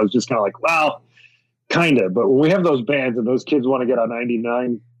 And I was just kind of like, well. Kind of, but when we have those bands and those kids want to get a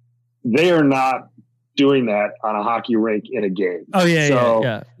 99, they are not doing that on a hockey rink in a game. Oh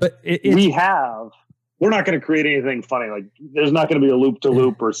yeah. But we're not going to create anything funny. Like there's not going to be a loop to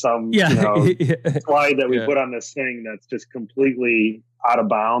loop or some slide that we put on this thing that's just completely out of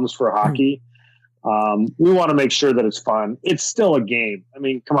bounds for hockey. We want to make sure that it's fun. It's still a game. I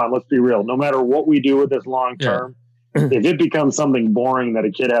mean, come on, let's be real. No matter what we do with this long term. If it becomes something boring that a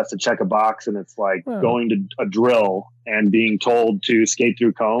kid has to check a box and it's like going to a drill and being told to skate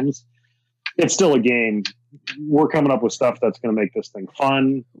through cones, it's still a game. We're coming up with stuff that's going to make this thing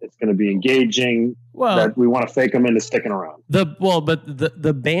fun. It's going to be engaging. Well, that we want to fake them into sticking around. But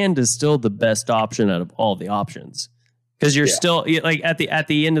the band is still the best option out of all the options because you're still like at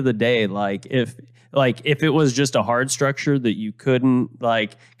the end of the day, like if it was just a hard structure that you couldn't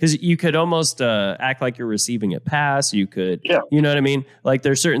because you could almost act like you're receiving a pass. You could, you know what I mean? Like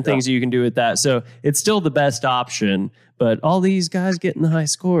there's certain things you can do with that. So it's still the best option, But all these guys getting the high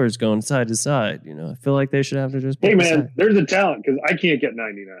scores going side to side, I feel like they should have to just. Hey man, there's a talent because I can't get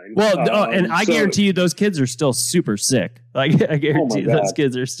 99. Well, and I guarantee you those kids are still super sick. Like I guarantee those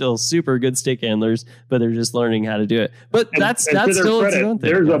kids are still super good stick handlers, but they're just learning how to do it. But that's still its own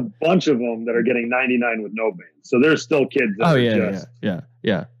thing. There's a bunch of them that are getting 99 with no bands. So there's still kids that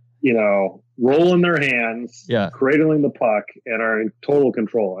are rolling their hands, cradling the puck, and are in total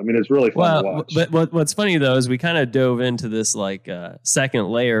control. I mean, it's really fun to watch. But what's funny though is we kind of dove into this like second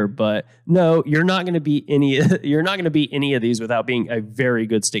layer. But no, you're not going to be any. You're not going to be any of these without being a very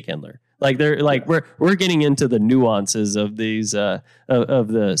good stick handler. Like they're like we're getting into the nuances of these of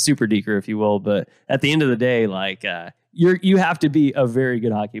the SuperDeker, if you will. But at the end of the day, like. You have to be a very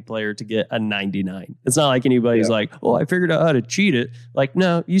good hockey player to get a 99. It's not like anybody's like, oh, I figured out how to cheat it. Like,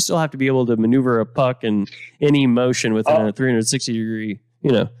 no, you still have to be able to maneuver a puck in any motion within a 360 degree,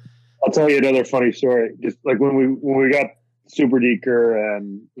 I'll tell you another funny story. Just like when we got SuperDeker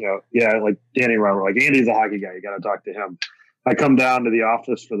and, like Danny Robert, like Andy's a hockey guy. You got to talk to him. I come down to the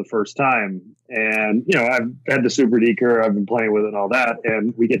office for the first time and, I've had the SuperDeker. I've been playing with it and all that.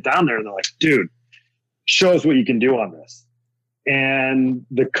 And we get down there and they're like, dude, show us what you can do on this. And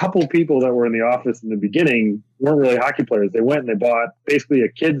the couple people that were in the office in the beginning weren't really hockey players. They went and they bought basically a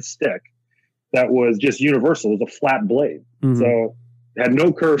kid's stick that was just universal. It was a flat blade. Mm-hmm. So it had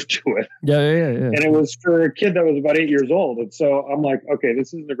no curve to it. Yeah. And it was for a kid that was about 8 years old. And so I'm like, okay,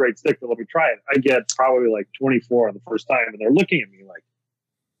 this isn't a great stick, but let me try it. I get probably like 24 on the first time. And they're looking at me like,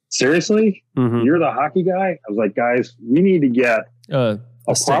 seriously? Mm-hmm. You're the hockey guy? I was like, guys, we need to get a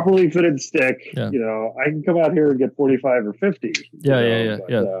properly fitted stick. Yeah. I can come out here and get 45 or 50. Yeah.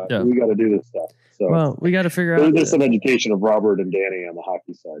 We got to do this stuff. So, well, we got to figure out. There's some education of Robert and Danny on the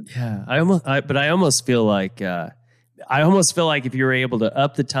hockey side. Yeah, I almost feel like if you were able to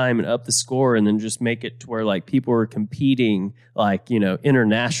up the time and up the score and then just make it to where like people were competing like,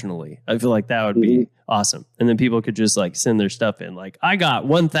 internationally, I feel like that would be awesome. And then people could just like send their stuff in. Like I got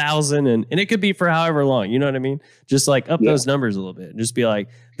 1,000 and it could be for however long, you know what I mean? Just like up those numbers a little bit and just be like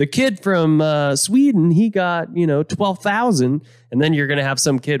the kid from Sweden, he got, 12,000. And then you're going to have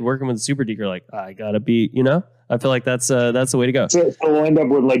some kid working with the SuperDeker. Like I gotta be, I feel like that's the way to go. So we'll end up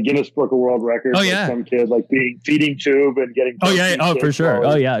with like Guinness Book of World Records. Oh yeah, like some kid like feeding tube and getting. Oh yeah, for sure.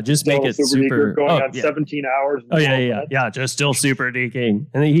 Oh yeah, just make it super. Going on 17 hours. Oh yeah. Just still SuperDeking,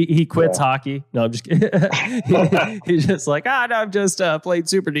 and he quits hockey. No, I'm just kidding. He's just like no, I've just played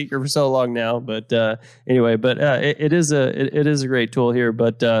SuperDeker for so long now. But anyway, it is a great tool here.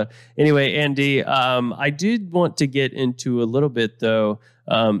 But anyway, Andy, I did want to get into a little bit though.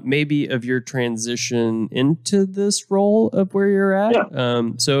 Maybe of your transition into this role of where you're at. Yeah.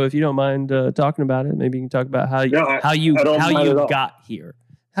 So if you don't mind talking about it, maybe you can talk about how you got here.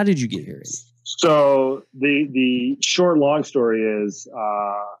 How did you get here? So the short long story is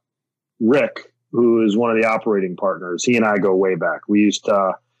Rick, who is one of the operating partners. He and I go way back. We used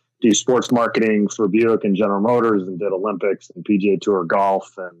to do sports marketing for Buick and General Motors and did Olympics and PGA Tour golf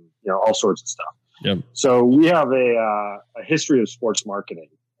and all sorts of stuff. Yep. So we have a history of sports marketing.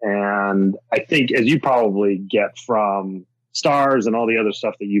 And I think as you probably get from Stars and all the other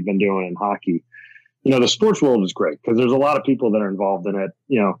stuff that you've been doing in hockey, the sports world is great because there's a lot of people that are involved in it.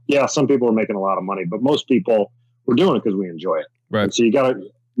 Some people are making a lot of money, but most people we're doing it because we enjoy it. Right. And so you got a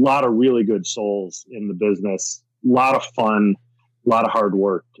lot of really good souls in the business, a lot of fun, a lot of hard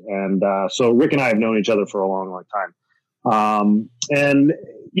work. And so Rick and I have known each other for a long, long time. And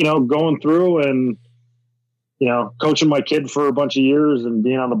going through and, coaching my kid for a bunch of years and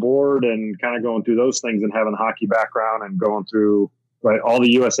being on the board and kind of going through those things and having a hockey background and going through all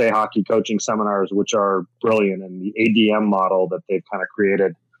the USA hockey coaching seminars, which are brilliant, and the ADM model that they've kind of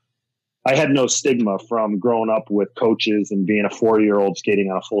created. I had no stigma from growing up with coaches and being a 40-year-old skating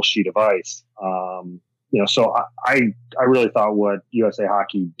on a full sheet of ice. So I really thought what USA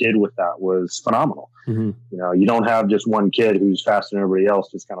Hockey did with that was phenomenal. Mm-hmm. You don't have just one kid who's faster than everybody else,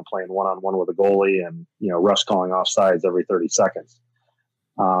 just kind of playing one-on-one with a goalie and, refs calling offsides every 30 seconds.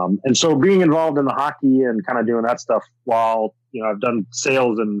 And so being involved in the hockey and kind of doing that stuff while, I've done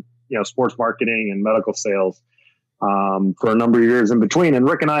sales and, sports marketing and medical sales for a number of years in between. And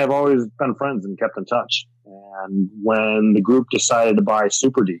Rick and I have always been friends and kept in touch. And when the group decided to buy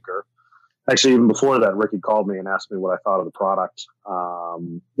SuperDeker, actually, even before that, Ricky called me and asked me what I thought of the product.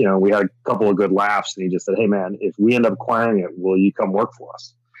 We had a couple of good laughs, and he just said, "Hey, man, if we end up acquiring it, will you come work for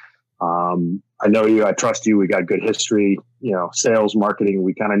us? I know you. I trust you. We got good history. Sales, marketing.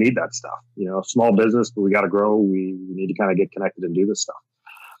 We kind of need that stuff. Small business, but we got to grow. We need to kind of get connected and do this stuff."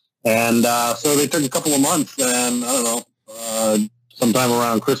 And so they took a couple of months, and I don't know, sometime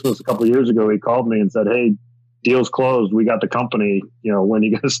around Christmas a couple of years ago, he called me and said, "Hey, deal's closed. We got the company, when are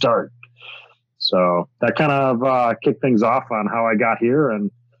you going to start? So that kind of kicked things off on how I got here.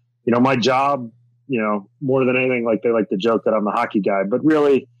 And, my job, more than anything, like they like to joke that I'm the hockey guy, but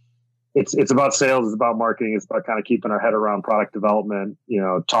really it's about sales. It's about marketing. It's about kind of keeping our head around product development,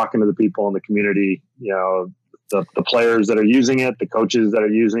 talking to the people in the community, the players that are using it, the coaches that are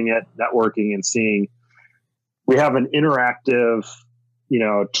using it, networking and seeing. We have an interactive,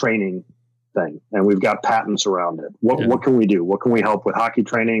 training thing, and we've got patents around it. What can we do? What can we help with hockey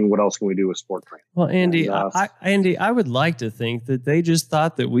training? What else can we do with sport training? Well, Andy, Andy, I would like to think that they just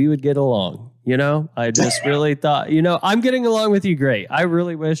thought that we would get along. I just really thought, I'm getting along with you great. I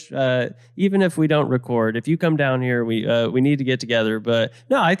really wish, even if we don't record, if you come down here, we need to get together. But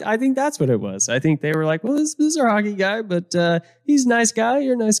no, I think that's what it was. I think they were like, well, this is our hockey guy, but he's a nice guy.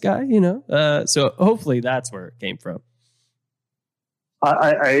 You're a nice guy, So hopefully that's where it came from.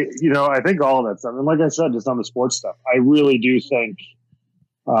 I think all of that stuff. And like I said, just on the sports stuff, I really do think,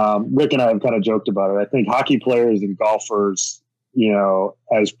 Rick and I have kind of joked about it. I think hockey players and golfers,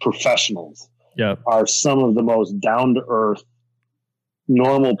 as professionals, are some of the most down to earth,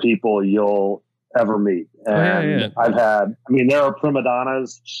 normal people you'll ever meet. And there are prima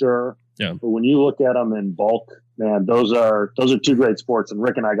donnas, sure. Yeah. But when you look at them in bulk, man, those are two great sports. And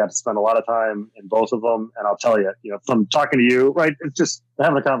Rick and I got to spend a lot of time in both of them. And I'll tell you, from talking to you, right, it's just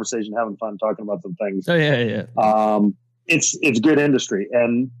having a conversation, having fun, talking about some things. Oh yeah. It's good industry.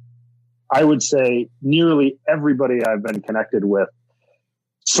 And I would say nearly everybody I've been connected with,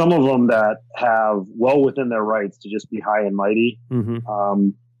 some of them that have well within their rights to just be high and mighty. Mm-hmm.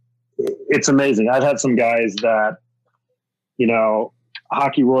 It's amazing. I've had some guys that,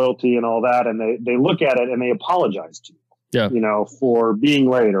 hockey royalty and all that, and they look at it and they apologize to you, for being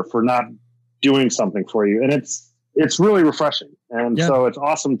late or for not doing something for you. And it's really refreshing. And so it's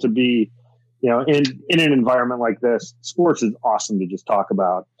awesome to be, in an environment like this. Sports is awesome to just talk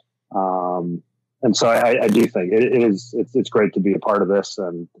about. And so I do think it's great to be a part of this,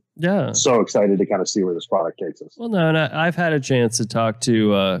 and so excited to kind of see where this product takes us. Well, no, and I've had a chance to talk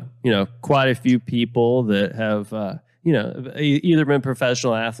to, quite a few people that have, either been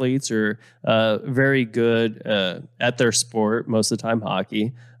professional athletes or very good at their sport, most of the time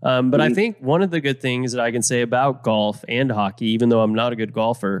hockey. But I think one of the good things that I can say about golf and hockey, even though I'm not a good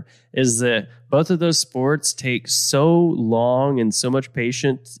golfer, is that both of those sports take so long and so much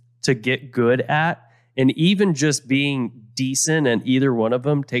patience to get good at. And even just being decent at either one of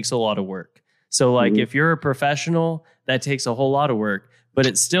them takes a lot of work. So like if you're a professional, that takes a whole lot of work. But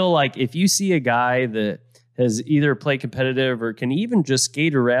it's still like if you see a guy that has either played competitive or can even just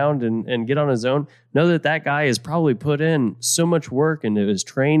skate around and get on his own, know that guy has probably put in so much work into his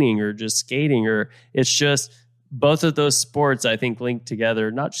training or just skating, or it's just both of those sports, I think, linked together,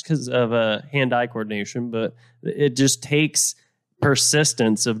 not just because of hand-eye coordination, but it just takes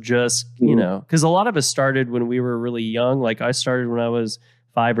persistence of just, because a lot of us started when we were really young. Like I started when I was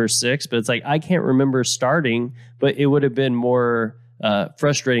 5 or 6, but it's like, I can't remember starting, but it would have been more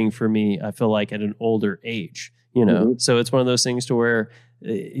frustrating for me, I feel like, at an older age, So it's one of those things to where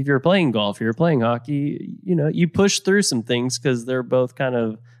if you're playing golf, you're playing hockey, you push through some things because they're both kind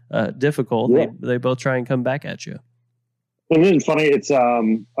of difficult. Yeah. They both try and come back at you. And it's funny. It's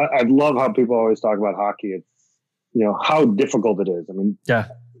I love how people always talk about hockey. It's, how difficult it is. I mean,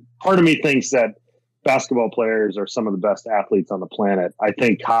 part of me thinks that basketball players are some of the best athletes on the planet. I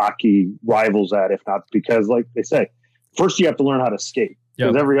think hockey rivals that, if not because, like they say, first you have to learn how to skate.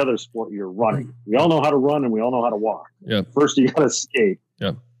 Because every other sport you're running. We all know how to run and we all know how to walk. Yep. First you got to skate.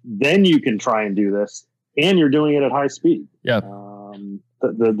 Yep. Then you can try and do this, and you're doing it at high speed. Yep.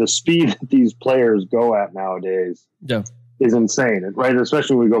 The speed that these players go at nowadays is insane, right?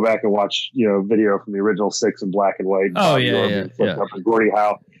 Especially when we go back and watch, video from the original 6 in black and white. And Gordie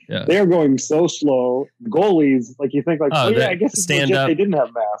Howe. Yeah. They are going so slow. Goalies, like you think, like, I guess it's legit they didn't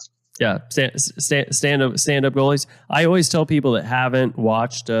have masks. Yeah, stand up goalies. I always tell people that haven't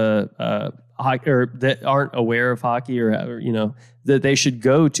watched hockey or that aren't aware of hockey or that they should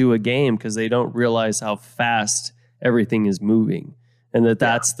go to a game because they don't realize how fast everything is moving. And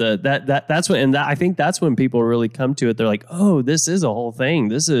that's I think that's when people really come to it. They're like, oh, this is a whole thing.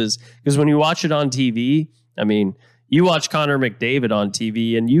 This is because when you watch it on TV, I mean, you watch Connor McDavid on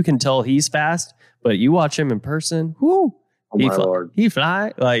TV and you can tell he's fast, but you watch him in person, whoo, he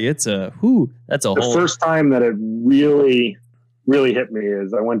fly like that's a whole. The first time that it really, really hit me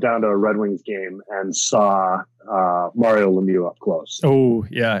is I went down to a Red Wings game and saw Mario Lemieux up close. Oh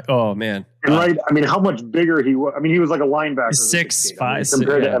yeah. Oh man. And right. I mean, how much bigger he was. I mean, he was like a linebacker. 6'5"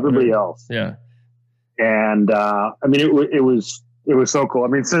 compared to everybody else. Yeah. And I mean, it was it was so cool. I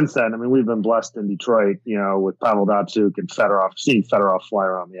mean, since then, I mean, we've been blessed in Detroit, you know, with Pavel Datsyuk and Fedorov, seeing Fedorov fly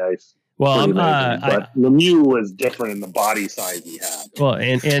around the ice. Well, but Lemieux was different in the body size he had. Well,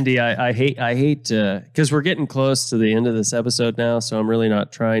 and Andy, I hate because we're getting close to the end of this episode now, so I'm really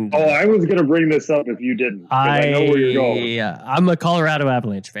not trying to. Oh, I was going to bring this up if you didn't. I know where you're going. I'm a Colorado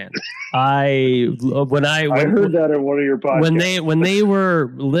Avalanche fan. I heard that in one of your podcasts. When they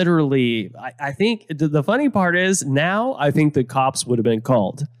were literally, I think the funny part is now I think the cops would have been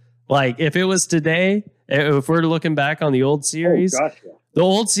called. Like if it was today, if we're looking back on the old series. Oh, gotcha. The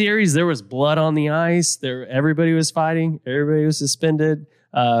old series, there was blood on the ice. Everybody was fighting. Everybody was suspended.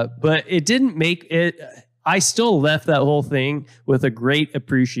 But it didn't make it. I still left that whole thing with a great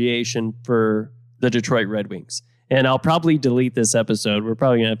appreciation for the Detroit Red Wings. And I'll probably delete this episode. We're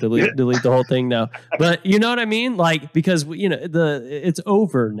probably gonna have to delete the whole thing now. But you know what I mean? Like because it's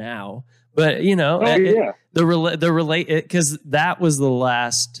over now. But because that was the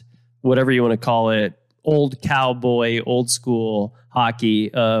last, whatever you want to call it, old cowboy, old school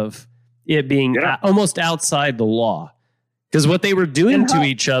hockey of it being almost outside the law, because what they were doing to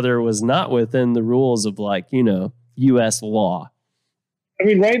each other was not within the rules of U.S. law. I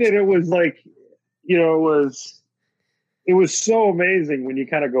mean, right? And it was like, it was so amazing when you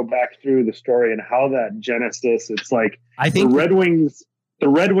kind of go back through the story and how that genesis. It's like I think the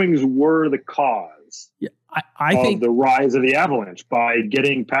Red Wings were the cause. Yeah. I think the rise of the Avalanche by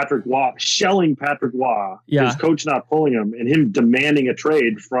getting shelling Patrick Waugh, his coach not pulling him, and him demanding a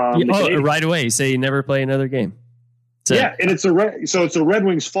trade from right away. Say you never play another game. And it's a Red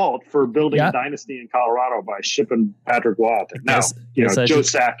Wings fault for building a dynasty in Colorado by shipping Patrick Waugh. Now, Joe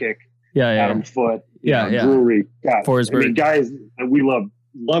Sakic, Adam Foote, Drury, Forsberg. I mean, guys that we love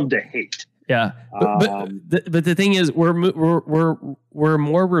to hate. Yeah, but the thing is, we're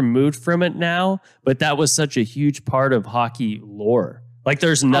more removed from it now. But that was such a huge part of hockey lore. Like,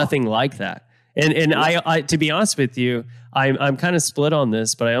 there's nothing like that. And I to be honest with you, I'm kind of split on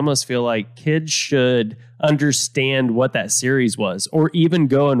this. But I almost feel like kids should understand what that series was, or even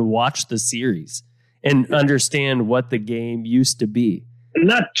go and watch the series and understand what the game used to be.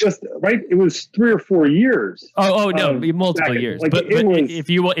 Not just right. It was 3 or 4 years. No, multiple years. Like, but if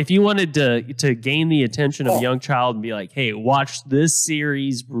you wanted to gain the attention of a young child and be like, hey, watch this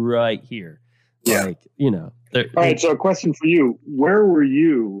series right here. Yeah. All right. So a question for you: where were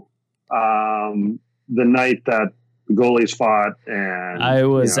you the night that the goalies fought? And I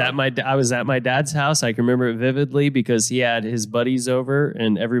was at my dad's house. I can remember it vividly because he had his buddies over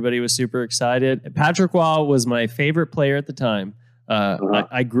and everybody was super excited. Patrick Waugh was my favorite player at the time.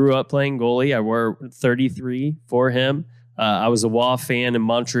 I grew up playing goalie. I wore 33 for him. I was a Waugh fan in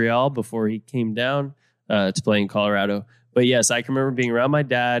Montreal before he came down to play in Colorado. But yes, I can remember being around my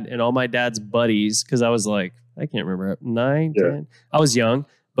dad and all my dad's buddies because I was like, I can't remember, 9, 10. I was young,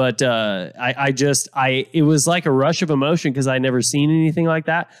 but it was like a rush of emotion because I never seen anything like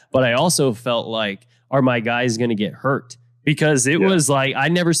that. But I also felt like, are my guys going to get hurt? Because it was like, I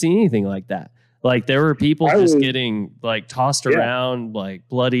never seen anything like that. Like there were people getting like tossed around, like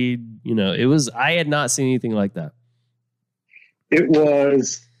bloodied, I had not seen anything like that. It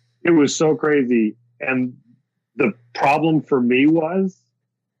was so crazy. And the problem for me was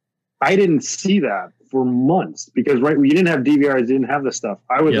I didn't see that for months because we didn't have DVRs, didn't have the stuff.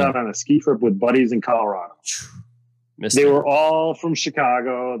 I was out on a ski trip with buddies in Colorado. They were all from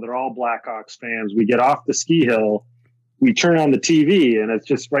Chicago. They're all Blackhawks fans. We get off the ski hill. We turn on the TV and it's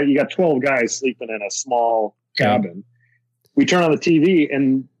just you got 12 guys sleeping in a small cabin. We turn on the TV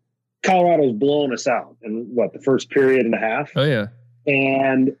and Colorado's blowing us out in the first period and a half. Oh yeah.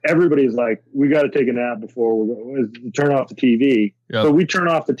 And everybody's like, we got to take a nap before we turn off the TV. Yep. So we turn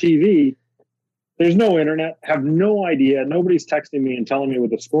off the TV. There's no internet, have no idea. Nobody's texting me and telling me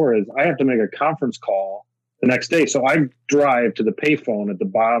what the score is. I have to make a conference call the next day. So I drive to the payphone at the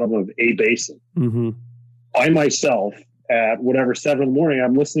bottom of A Basin by myself. At 7 in the morning,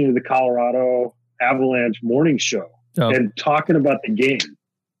 I'm listening to the Colorado Avalanche morning show and talking about the game.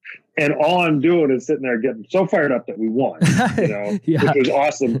 And all I'm doing is sitting there getting so fired up that we won, which was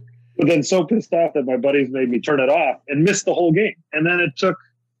awesome. But then so pissed off that my buddies made me turn it off and missed the whole game. And then it took,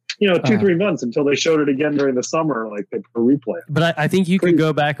 2-3 months until they showed it again during the summer, like they put a replay. But I think you could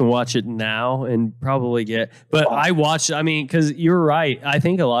go back and watch it now and probably because you're right. I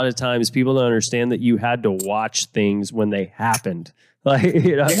think a lot of times people don't understand that you had to watch things when they happened Like,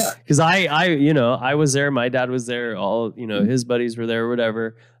 because I was there. My dad was there. All, his buddies were there or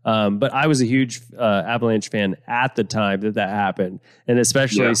whatever. But I was a huge Avalanche fan at the time that happened. And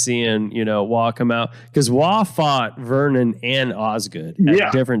especially seeing, Wah come out, because Wah fought Vernon and Osgood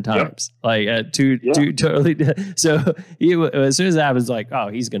at different times, like at two totally. So as soon as that was like, oh,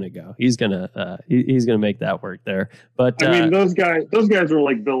 he's going to go, he's going to make that work there. But I mean, those guys were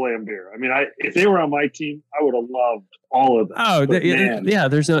like Bill Lambier. I mean, if they were on my team, I would have loved all of them. Oh,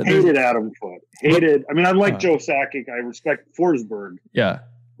 there's no hated Adam Foote. Hated. I mean, I like Joe Sakic. I respect Forsberg. Yeah,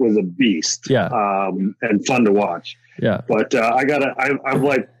 was a beast. Yeah, and fun to watch. Yeah, but I'm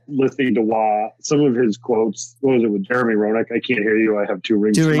like listening to Wah. Some of his quotes. What was it with Jeremy Roenick? I can't hear you. I have two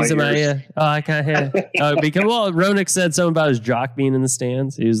rings. In my ear. Oh, I can't hear. Because Roenick said something about his jock being in the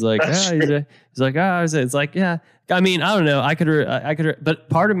stands. He was like, it's like, yeah. I mean, I don't know. I could, but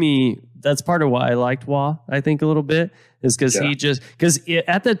part of me, that's part of why I liked Wah, I think, a little bit, is because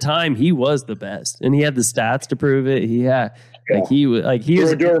at the time he was the best and he had the stats to prove it. Dura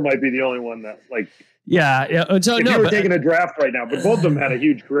might be the only one that Yeah. So if you were taking a draft right now, but both of them had a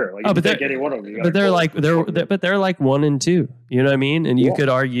huge career. Like, you take any one of them. But they're like 1 and 2. You know what I mean? And you could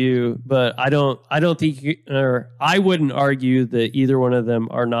argue, but I don't think, or I wouldn't argue that either one of them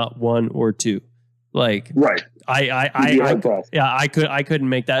are not 1 or 2. Like, right. I couldn't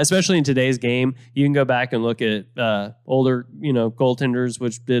make that, especially in today's game. You can go back and look at older, goaltenders,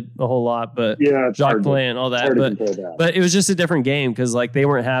 which did a whole lot, but Jacques Plante and all that. But it was just a different game because like they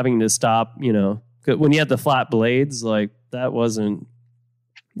weren't having to stop, when you had the flat blades, like that wasn't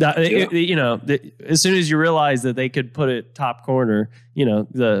that, as soon as you realize that they could put it top corner,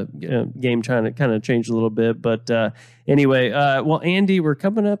 the game trying to kind of change a little bit. But anyway, well, Andy, we're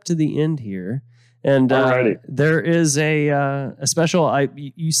coming up to the end here. And there is a special.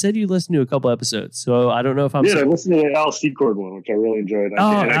 You said you listened to a couple episodes, so I don't know if I'm. Yeah, I listened to the Al Secord one, which I really enjoyed.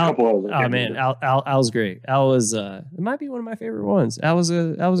 Al's great. Al was it might be one of my favorite ones. Al was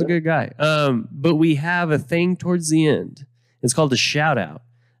a good guy. But we have a thing towards the end. It's called a shout out.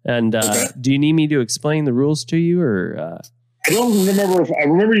 And do you need me to explain the rules to you, or? I don't remember. I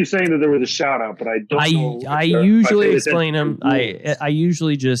remember you saying that there was a shout out, but I don't know. I usually explain them. I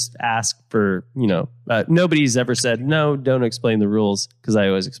usually just ask for, nobody's ever said, no, don't explain the rules, because I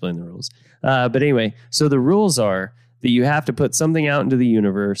always explain the rules. But anyway, so the rules are that you have to put something out into the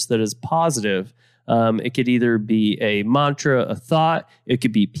universe that is positive. It could either be a mantra, a thought. It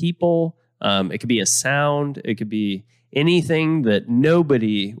could be people. It could be a sound. It could be anything that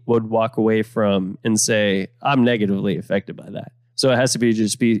nobody would walk away from and say, I'm negatively affected by that. So it has to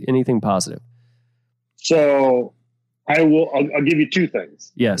be anything positive. So I'll give you two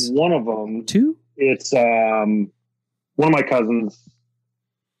things. Yes. One of them. Two? It's one of my cousins,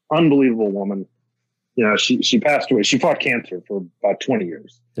 unbelievable woman. She passed away. She fought cancer for about 20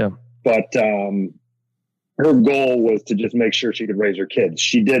 years. Yeah. But her goal was to just make sure she could raise her kids.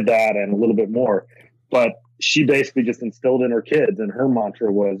 She did that and a little bit more. But she basically just instilled in her kids, and her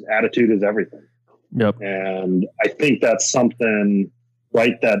mantra was attitude is everything. Yep. And I think that's something,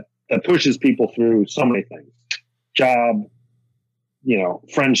 right, that pushes people through so many things. Job,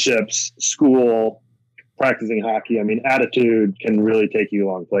 friendships, school, practicing hockey. I mean, attitude can really take you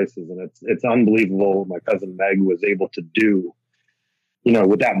long places, and it's unbelievable what my cousin Meg was able to do,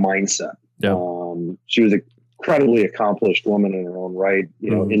 with that mindset. Yep. She was an incredibly accomplished woman in her own right,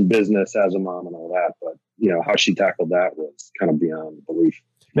 in business as a mom and all that, but how she tackled that was kind of beyond belief.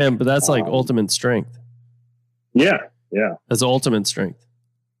 Man, but that's like ultimate strength. Yeah. Yeah. That's ultimate strength.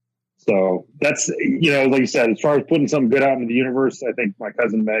 So that's, like you said, as far as putting something good out into the universe, I think my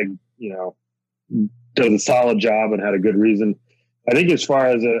cousin Meg, does a solid job and had a good reason. I think as far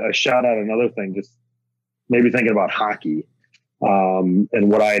as a shout out, another thing, just maybe thinking about hockey and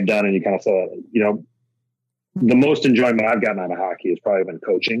what I had done. And you kind of said, the most enjoyment I've gotten out of hockey has probably been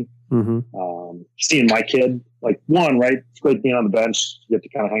coaching. Mm-hmm. Seeing my kid, right? It's great being on the bench. You get to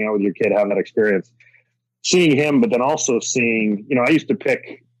kind of hang out with your kid, have that experience. Seeing him, but then also seeing, I used to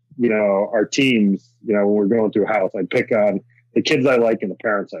pick, our teams, when we're going through a house, I'd pick on the kids I like and the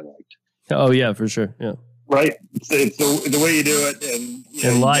parents I liked. Oh, yeah, for sure. Yeah. Right? It's the way you do it. And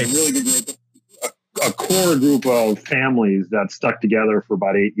in life. Really good group, a core group of families that stuck together for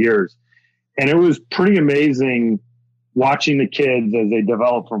about 8 years. And it was pretty amazing watching the kids as they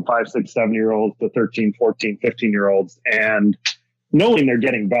develop from 5, 6, 7-year-olds to 13, 14, 15-year-olds and knowing they're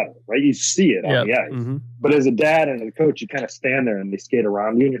getting better, right? You see it on the ice. Mm-hmm. But as a dad and a coach, you kind of stand there and they skate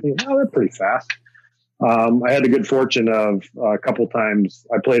around you and you're thinking, oh, they're pretty fast. I had the good fortune of a couple times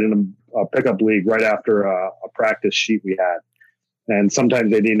I played in a pickup league right after a practice sheet we had. And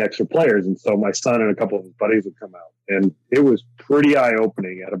sometimes they need extra players. And so my son and a couple of his buddies would come out. And it was pretty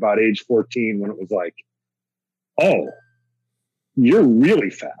eye-opening at about age 14 when it was like, oh, you're really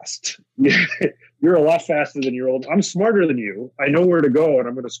fast. You're a lot faster than your old. I'm smarter than you. I know where to go and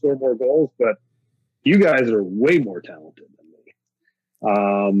I'm going to score more goals, but you guys are way more talented than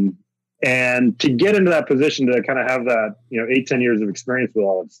me. And to get into that position to kind of have that, 8-10 years of experience with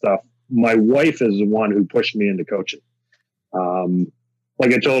all that stuff, my wife is the one who pushed me into coaching.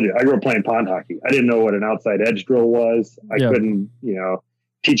 Like I told you, I grew up playing pond hockey. I didn't know what an outside edge drill was. I couldn't,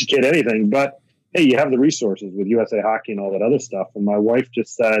 teach a kid anything, but hey, you have the resources with USA Hockey and all that other stuff. And my wife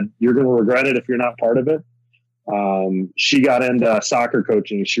just said, you're going to regret it if you're not part of it. She got into soccer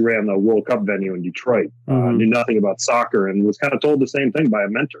coaching. She ran the World Cup venue in Detroit, knew nothing about soccer and was kind of told the same thing by a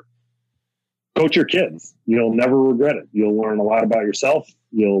mentor. Coach your kids. You'll never regret it. You'll learn a lot about yourself.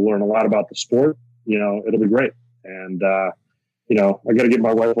 You'll learn a lot about the sport. It'll be great. And, I got to give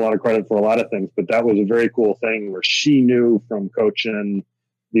my wife a lot of credit for a lot of things, but that was a very cool thing where she knew from coaching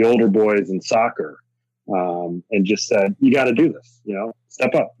the older boys in soccer, and just said, you got to do this,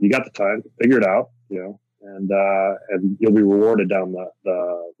 step up. You got the time, figure it out, and you'll be rewarded down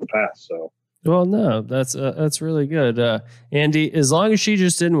the path. So. Well, no, that's really good, Andy. As long as she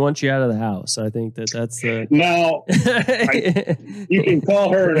just didn't want you out of the house, I think that's the. Now, you can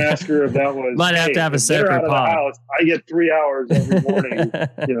call her and ask her if that was. Might have to have a separate pod. I get 3 hours every morning,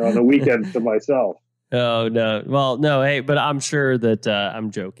 on the weekends to myself. Oh no! Well, no. Hey, but I'm sure that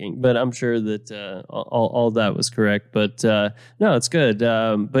I'm joking. But I'm sure that all that was correct. But no, it's good.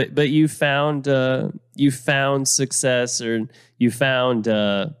 But you found success, or you found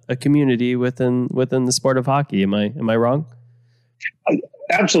a community within the sport of hockey. Am I wrong?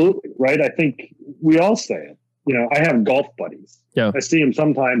 Absolutely right. I think we all say it. I have golf buddies. Yeah. I see them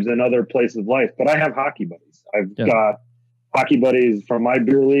sometimes in other places of life, but I have hockey buddies. I've got hockey buddies from my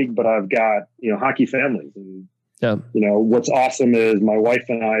beer league, but I've got, hockey families. And, what's awesome is my wife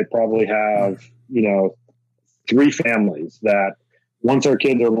and I probably have, 3 families that once our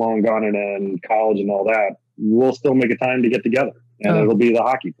kids are long gone and in college and all that, we'll still make a time to get together, and it'll be the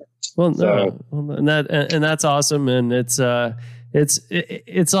hockey parents. Well, and that's awesome. And it's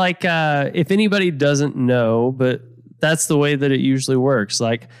like, if anybody doesn't know, but that's the way that it usually works.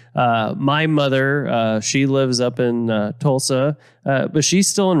 Like my mother, she lives up in Tulsa, but she's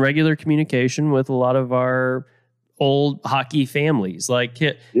still in regular communication with a lot of our old hockey families. Like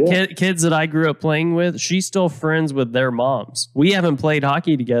kids that I grew up playing with, she's still friends with their moms. We haven't played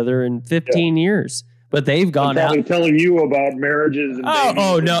hockey together in 15 years. But they've gone out telling you about marriages. And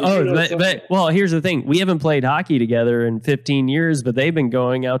well, here's the thing: we haven't played hockey together in 15 years, but they've been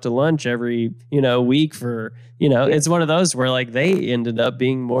going out to lunch every week for It's one of those where like they ended up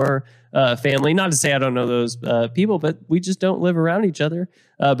being more family. Not to say I don't know those people, but we just don't live around each other.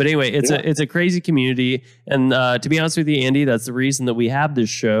 But anyway, it's a crazy community, and to be honest with you, Andy, that's the reason that we have this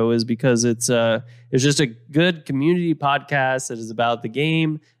show, is because it's just a good community podcast that is about the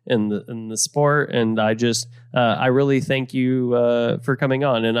game and the sport. And I really thank you for coming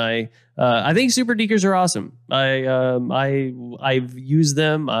on. And I think SuperDekers are awesome. I've used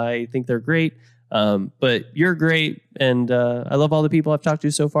them. I think they're great. But you're great, and I love all the people I've talked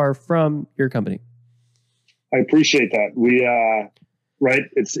to so far from your company. I appreciate that. We right,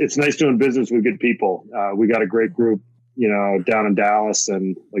 it's nice doing business with good people. We got a great group, down in Dallas,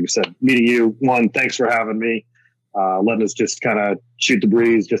 and like I said, meeting you. One, thanks for having me, letting us just kind of shoot the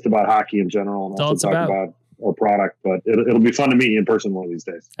breeze just about hockey in general, and also talk about our product. But it'll be fun to meet you in person one of these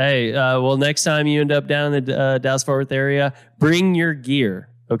days. Hey, well, next time you end up down in the Dallas-Fort Worth area, bring your gear.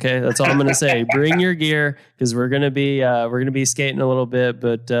 Okay, that's all I'm going to say. Bring your gear, because we're going to be skating a little bit,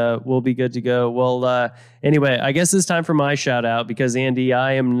 but we'll be good to go. Well, anyway, I guess it's time for my shout out, because Andy,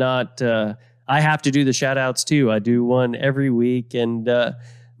 I am not. I have to do the shout outs too. I do one every week, and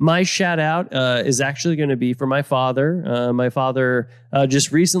my shout out is actually going to be for my father. My father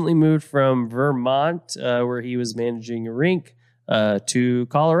just recently moved from Vermont, where he was managing a rink, to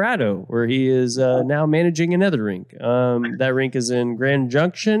Colorado, where he is now managing another rink. That rink is in Grand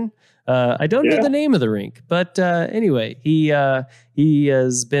Junction. I don't know the name of the rink, but anyway, he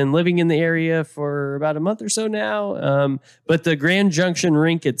has been living in the area for about a month or so now. But the Grand Junction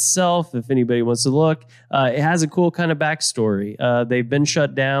rink itself, if anybody wants to look, it has a cool kind of backstory. They've been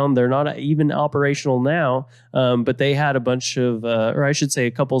shut down. They're not even operational now, but they had a bunch of, or I should say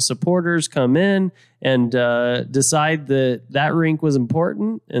a couple supporters come in and decide that rink was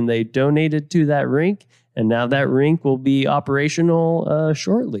important, and they donated to that rink. And now that rink will be operational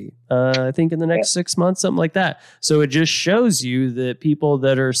shortly. I think in the next 6 months, something like that. So it just shows you that people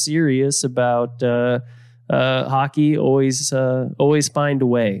that are serious about hockey, always find a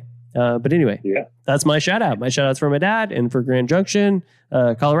way. But anyway, that's my shout out. My shout out's for my dad and for Grand Junction,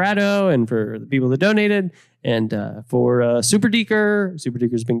 Colorado, and for the people that donated, and for SuperDeker.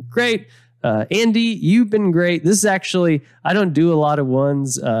 SuperDeker's been great. Andy, you've been great. This is actually, I don't do a lot of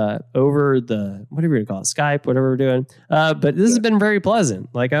ones over the, whatever you call it, Skype, whatever we're doing. But this has been very pleasant.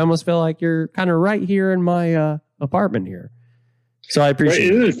 Like, I almost feel like you're kind of right here in my apartment here. So I appreciate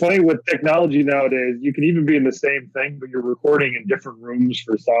it. Isn't it funny with technology nowadays? You can even be in the same thing, but you're recording in different rooms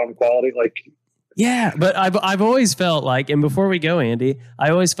for sound quality. Like, yeah, but I've always felt like, and before we go, Andy,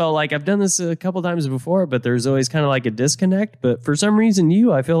 I always felt like I've done this a couple times before, but there's always kind of like a disconnect. But for some reason,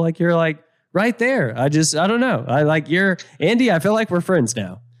 I feel like you're like right there. I don't know. Andy, I feel like we're friends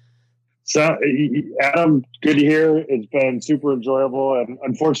now. So, Adam, good to hear. It's been super enjoyable. And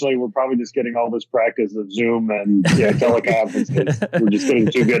unfortunately, we're probably just getting all this practice of Zoom and teleconference. We're just getting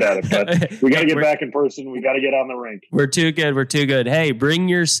too good at it. But we got to get back in person. We got to get on the rink. We're too good. Hey, bring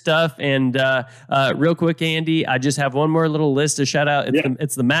your stuff. And real quick, Andy, I just have one more little list to shout out.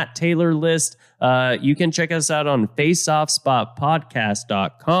 It's the Matt Taylor list. You can check us out on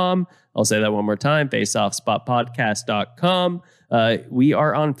faceoffspotpodcast.com. I'll say that one more time, faceoffspotpodcast.com. We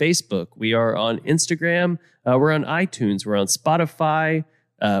are on Facebook. We are on Instagram. We're on iTunes. We're on Spotify.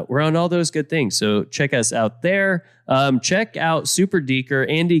 We're on all those good things. So check us out there. Check out SuperDeker.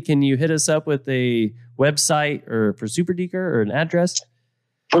 Andy, can you hit us up with a website or for SuperDeker or an address?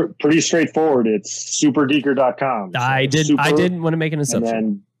 Pretty straightforward. It's superdeker.com. So I didn't want to make an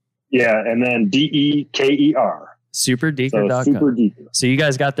assumption. And then DEKER. SuperDeker.com. SuperDeker. So you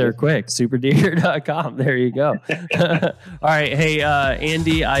guys got there quick. SuperDeker.com. There you go. All right. Hey,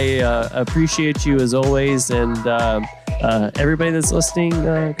 Andy, I appreciate you as always. And everybody that's listening,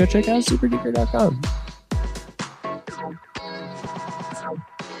 go check out SuperDeker.com.